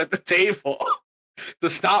down at the table to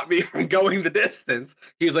stop me from going the distance.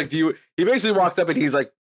 He was like, he basically walked up and he's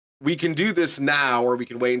like, we can do this now or we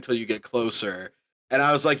can wait until you get closer. And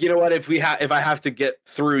I was like, you know what? If I have to get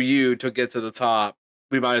through you to get to the top,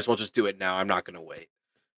 we might as well just do it now. I'm not going to wait.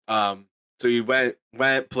 So he went,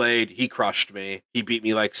 played. He crushed me. He beat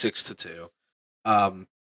me like 6-2.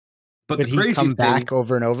 But Did the he crazy come thing, back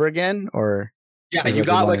over and over again, or yeah, was you it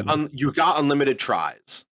got one like of them? you got unlimited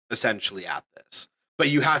tries essentially at this, but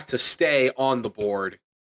you have to stay on the board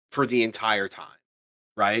for the entire time,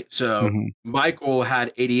 right? So Mhm. Michael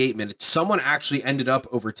had 88 minutes. Someone actually ended up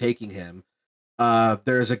overtaking him.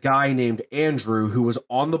 There's a guy named Andrew who was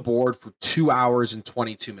on the board for 2 hours and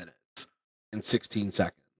 22 minutes and 16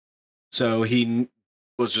 seconds. So he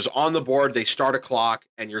was just on the board. They start a clock,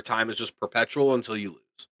 and your time is just perpetual until you lose.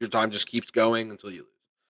 Your time just keeps going until you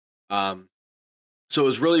lose. So it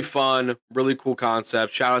was really fun, really cool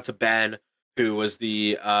concept. Shout out to Ben, who was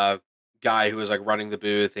the guy who was like running the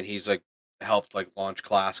booth, and he's like helped like launch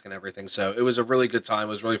Clask and everything. So it was a really good time.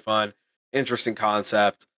 It was really fun, interesting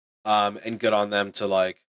concept, and good on them to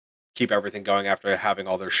like keep everything going after having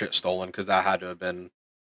all their shit stolen, because that had to have been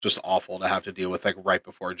just awful to have to deal with like right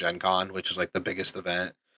before Gen Con, which is like the biggest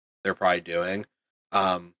event they're probably doing.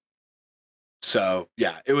 So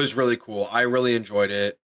yeah, it was really cool. I really enjoyed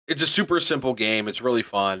it. It's a super simple game. It's really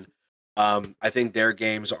fun. I think their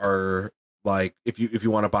games are like, if you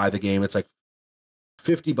want to buy the game, it's like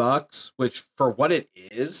 $50, which for what it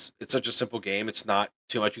is, it's such a simple game. It's not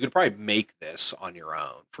too much. You could probably make this on your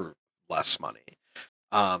own for less money.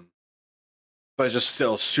 But it's just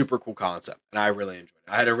still a super cool concept, and I really enjoyed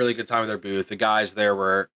it. I had a really good time with their booth. The guys there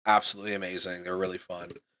were absolutely amazing. They were really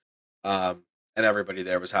fun. And everybody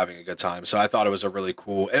there was having a good time. So I thought it was a really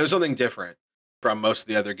cool. It was something different from most of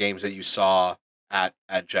the other games that you saw at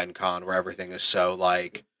Gen Con, where everything is so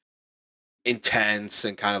like intense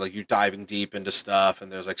and kind of like you're diving deep into stuff,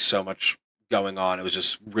 and there's like so much going on. It was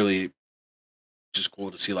just really just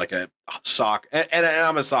cool to see like a soccer, and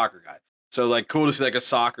I'm a soccer guy, so like cool to see like a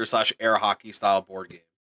soccer / air hockey style board game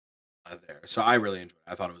there. So I really enjoyed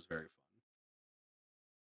it. I thought it was very fun.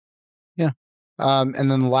 Yeah. And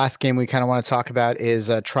then the last game we kind of want to talk about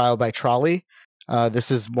is Trial by Trolley. This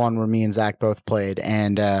is one where me and Zach both played,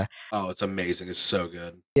 and Oh, it's amazing. It's so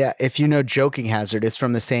good. yeah, if you know Joking Hazard, it's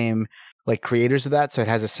from the same like creators of that, so it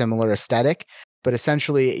has a similar aesthetic, but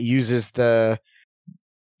essentially it uses the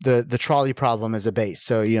trolley problem as a base.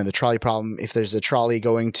 So, you know, the trolley problem, if there's a trolley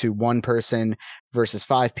going to one person versus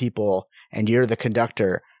 5 people and you're the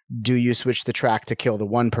conductor, do you switch the track to kill the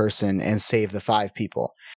one person and save the 5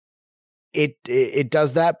 people? It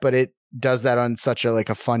does that, but it does that on such a like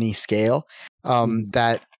a funny scale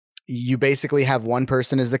that you basically have one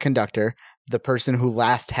person as the conductor. The person who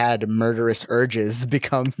last had murderous urges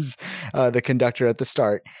becomes the conductor at the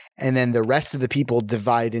start, and then the rest of the people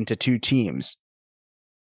divide into 2 teams.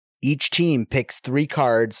 Each team picks 3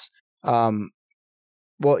 cards.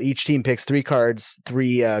 Each team picks 3 cards: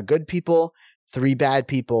 3 good people, 3 bad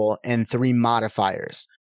people, and 3 modifiers.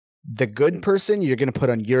 The good person you're going to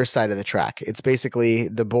put on your side of the track. It's basically,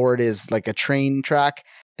 the board is like a train track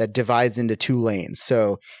that divides into 2 lanes.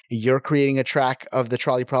 So you're creating a track of the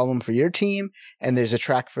trolley problem for your team, and there's a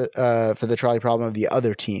track for the trolley problem of the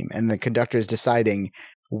other team, and the conductor is deciding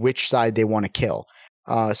which side they want to kill.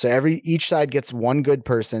 So each side gets 1 good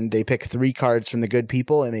person. They pick 3 cards from the good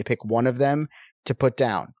people, and they pick one of them to put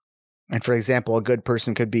down. And for example, a good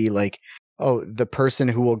person could be like, oh, the person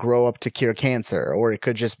who will grow up to cure cancer, or it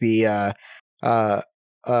could just be a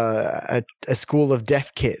school of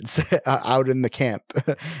deaf kids out in the camp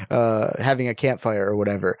having a campfire or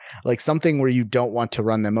whatever, like something where you don't want to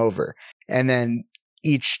run them over. And then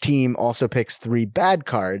each team also picks 3 bad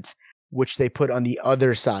cards, which they put on the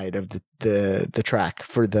other side of the track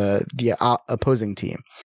for the opposing team.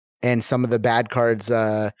 And some of the bad cards,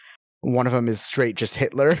 one of them is straight just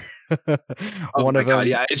Hitler. Oh One my of god, them,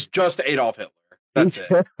 yeah, it's just Adolf Hitler. That's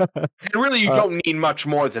it. And really, you don't need much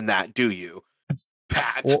more than that, do you,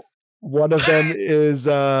 Pat? Well, one of them is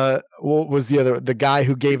what was the other? The guy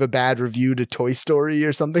who gave a bad review to Toy Story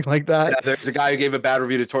or something like that. Yeah, there's a guy who gave a bad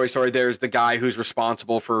review to Toy Story. There's the guy who's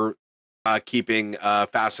responsible for keeping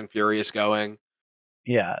Fast and Furious going.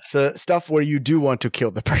 Yeah, so stuff where you do want to kill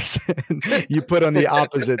the person, you put on the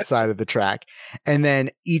opposite side of the track. And then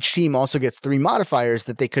each team also gets 3 modifiers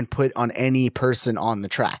that they can put on any person on the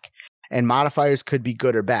track. And modifiers could be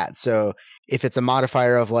good or bad. So if it's a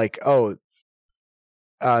modifier of like, oh,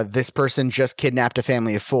 this person just kidnapped a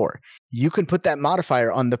family of 4. You can put that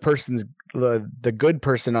modifier on the person's the good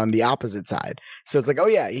person on the opposite side. So it's like, oh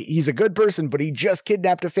yeah, he's a good person, but he just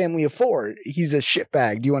kidnapped a family of 4. He's a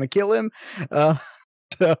shitbag. Do you want to kill him?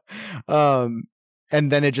 So,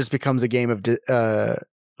 and then it just becomes a game of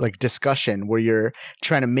like discussion where you're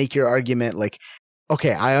trying to make your argument. Like,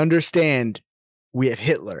 okay, I understand we have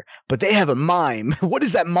Hitler, but they have a mime. What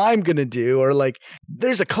is that mime going to do? Or like,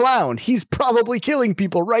 there's a clown. He's probably killing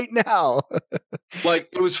people right now. Like,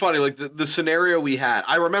 it was funny. Like the scenario we had,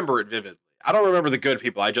 I remember it vividly. I don't remember the good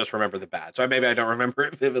people. I just remember the bad. So maybe I don't remember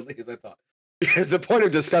it vividly as I thought. Because the point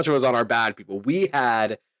of discussion was on our bad people. We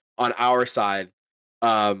had on our side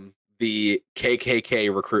the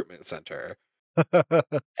KKK recruitment center.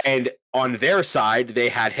 And on their side, they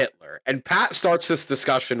had Hitler. And Pat starts this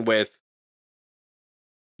discussion with,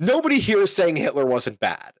 nobody here is saying Hitler wasn't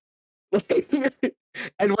bad.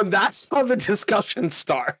 And when that's how the discussion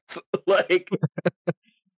starts, like,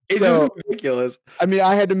 it's just ridiculous. I mean,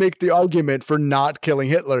 I had to make the argument for not killing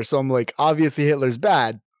Hitler. So I'm like, obviously Hitler's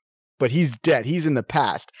bad, but he's dead. He's in the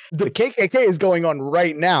past. The KKK is going on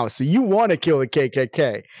right now. So you want to kill the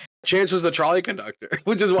KKK. Chance was the trolley conductor,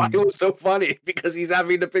 which is why it was so funny, because he's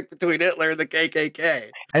having to pick between Hitler and the KKK.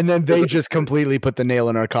 And then they just completely put the nail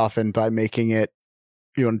in our coffin by making it.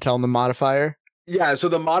 You want to tell them the modifier? Yeah, so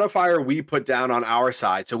the modifier we put down on our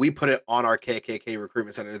side, so we put it on our KKK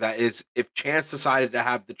recruitment center. That is, if Chance decided to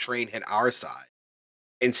have the train hit our side,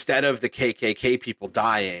 instead of the KKK people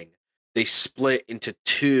dying, they split into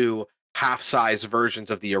 2 half-size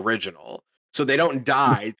versions of the original. So they don't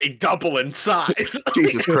die, they double in size.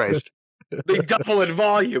 Jesus Christ. They double in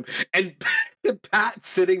volume. And Pat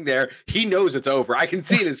sitting there, he knows it's over. I can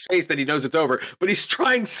see in his face that he knows it's over, but he's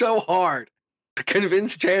trying so hard to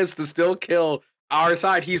convince Chance to still kill our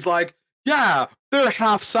side. He's like, yeah, they're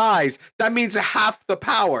half size. That means half the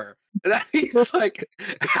power. That means like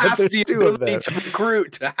half the ability to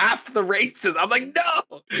recruit, half the races. I'm like,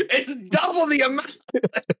 no, it's double the amount.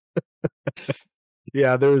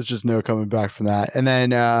 Yeah, there was just no coming back from that. And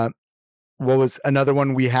then what was another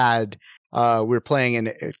one we had? We were playing,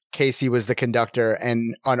 and Casey was the conductor,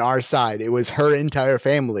 and on our side, it was her entire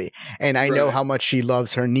family. And I know how much she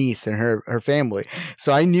loves her niece and her family.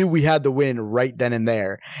 So I knew we had the win right then and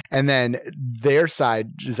there. And then their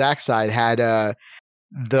side, Zach's side, had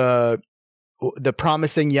the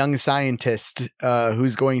promising young scientist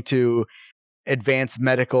who's going to advanced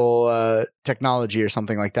medical technology or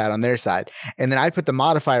something like that on their side. And then I put the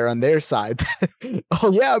modifier on their side.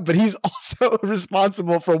 Oh yeah, but he's also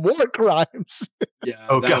responsible for war crimes. Yeah.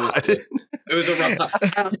 Oh God. It was a rough.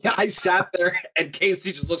 I sat there and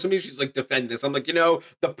Casey just looks at me. She's like, defend this. I'm like,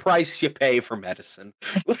 the price you pay for medicine.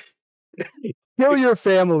 Kill your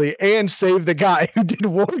family and save the guy who did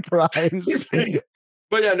war crimes.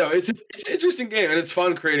 But yeah, no, it's an interesting game, and it's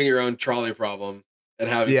fun creating your own trolley problem. And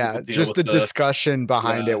having just the discussion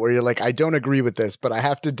behind it, where you're like, I don't agree with this, but I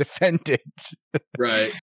have to defend it.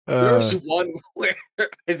 Right. There was one where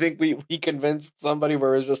I think we convinced somebody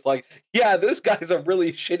where it's just like, yeah, this guy's a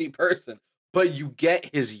really shitty person, but you get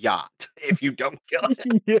his yacht if you don't kill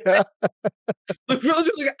him. Yeah. The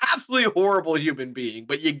villager's like an absolutely horrible human being,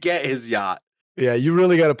 but you get his yacht. Yeah, you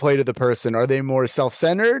really got to play to the person. Are they more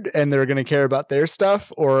self-centered and they're going to care about their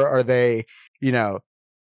stuff, or are they,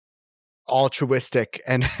 altruistic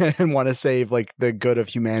and want to save like the good of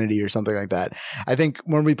humanity or something like that? I think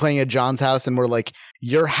when we playing at John's house and we're like,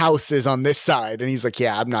 your house is on this side, and he's like,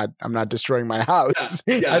 yeah, I'm not destroying my house.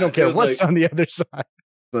 Yeah, I don't care what's on the other side.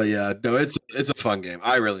 But yeah, no, it's a fun game.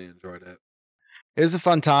 I really enjoyed it. It was a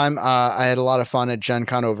fun time. I had a lot of fun at Gen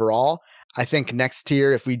Con overall. I think next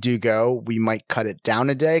year, if we do go, we might cut it down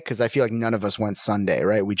a day, because I feel like none of us went Sunday,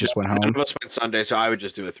 right? We just went home. None of us went Sunday, so I would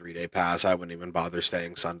just do a 3-day pass. I wouldn't even bother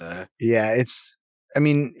staying Sunday. Yeah, it's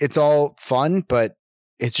all fun, but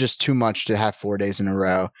it's just too much to have 4 days in a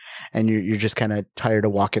row, and you're just kind of tired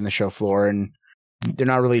of walking the show floor, and they're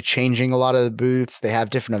not really changing a lot of the booths. They have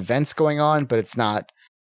different events going on, but it's not.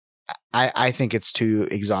 I think it's too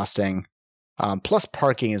exhausting. Plus,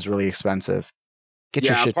 parking is really expensive. Get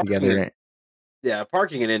your shit together. Yeah,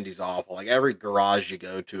 parking in Indy's awful. Like, every garage you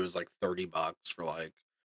go to is like $30 for like a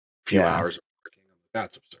few hours of parking.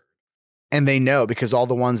 That's absurd. And they know, because all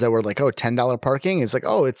the ones that were like, oh, $10 parking is like,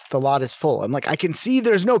 oh, the lot is full. I'm like, I can see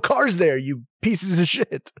there's no cars there, you pieces of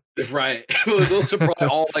shit. Right. Those are probably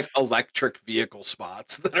all like electric vehicle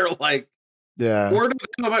spots that are like, yeah.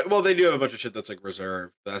 Well, they do have a bunch of shit that's like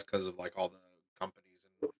reserved. That's because of like all the companies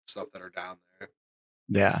and stuff that are down there.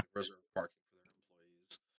 Yeah. Reserved parking for their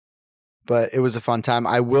employees. But it was a fun time.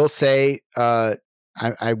 I will say, I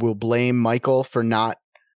will blame Michael for not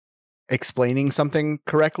explaining something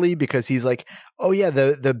correctly, because he's like, oh yeah,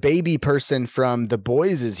 the baby person from The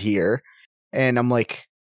Boys is here. And I'm like,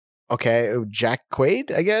 okay, Jack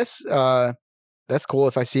Quaid, I guess. That's cool.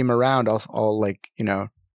 If I see him around, I'll like,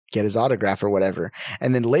 get his autograph or whatever.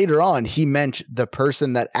 And then later on, he meant the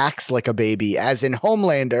person that acts like a baby, as in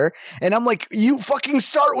Homelander. And I'm like, you fucking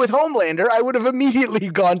start with Homelander. I would have immediately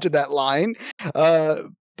gone to that line.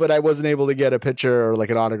 But I wasn't able to get a picture or like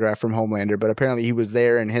an autograph from Homelander. But apparently he was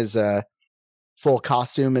there in his full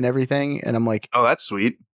costume and everything. And I'm like, Oh, that's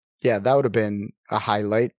sweet. yeah, that would have been a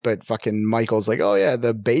highlight. But fucking Michael's like, oh yeah,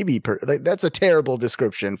 the baby. Like, that's a terrible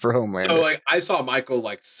description for Homelander. So like I saw Michael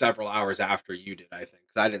like several hours after you did, I think,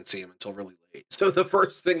 because I didn't see him until really late. So the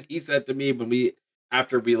first thing he said to me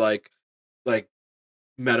after we like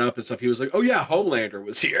met up and stuff, he was like, "Oh yeah, Homelander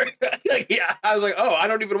was here." Like, yeah, I was like, "Oh, I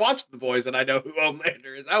don't even watch The Boys, and I know who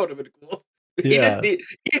Homelander is." That would have been cool. Yeah. He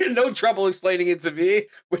had no trouble explaining it to me,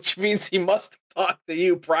 which means he must have talked to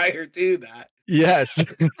you prior to that. Yes.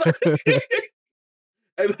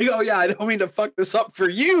 I'm like, "Oh yeah, I don't mean to fuck this up for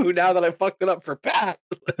you now that I fucked it up for Pat."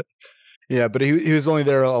 Yeah, but he was only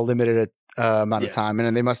there a limited amount of Yeah. time, and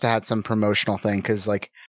then they must have had some promotional thing, because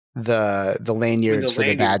like the lanyards for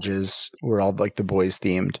the badges were all like The Boys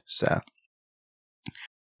themed. So,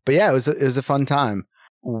 but yeah, it was a fun time.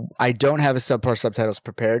 I don't have a subpar subtitles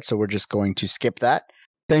prepared, so we're just going to skip that.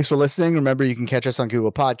 Thanks for listening. Remember, you can catch us on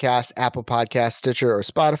Google Podcasts, Apple Podcasts, Stitcher, or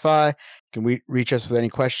Spotify. You can reach us with any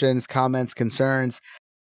questions, comments, concerns.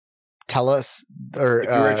 Tell us, or If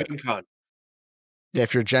you're a Gen Con. Yeah,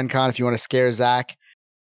 if you're Gen Con, if you want to scare Zach,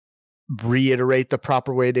 reiterate the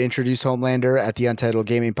proper way to introduce Homelander at the Untitled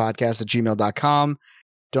Gaming Podcast at gmail.com.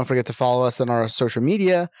 Don't forget to follow us on our social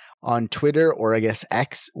media. On Twitter, or I guess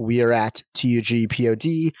X, we are at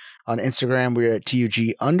TUGPOD. On Instagram, we're at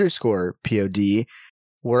TUG_POD.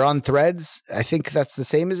 We're on Threads. I think that's the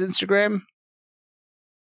same as Instagram.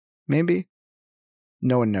 Maybe.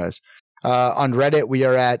 No one knows. On Reddit, we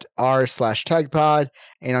are at r/tugpod.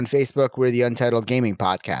 And on Facebook, we're the Untitled Gaming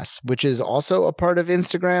Podcast, which is also a part of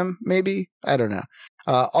Instagram, maybe? I don't know.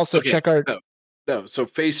 Also, check our... No, so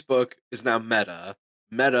Facebook is now Meta.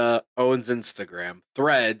 Meta owns Instagram.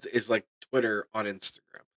 Threads is like Twitter on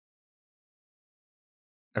Instagram.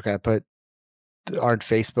 Okay, but aren't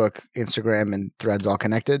Facebook, Instagram, and Threads all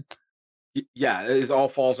connected? Yeah, it all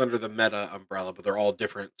falls under the Meta umbrella, but they're all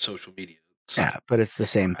different social media. Yeah, but it's the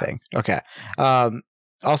same thing. Okay.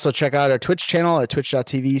 Also, check out our Twitch channel at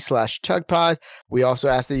twitch.tv/tugpod. We also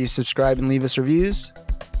ask that you subscribe and leave us reviews.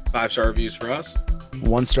 5-star reviews for us.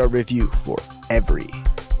 1-star review for every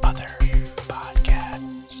other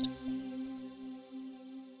podcast.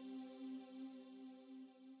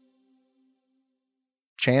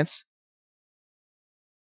 Chance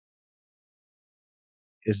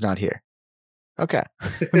is not here. Okay.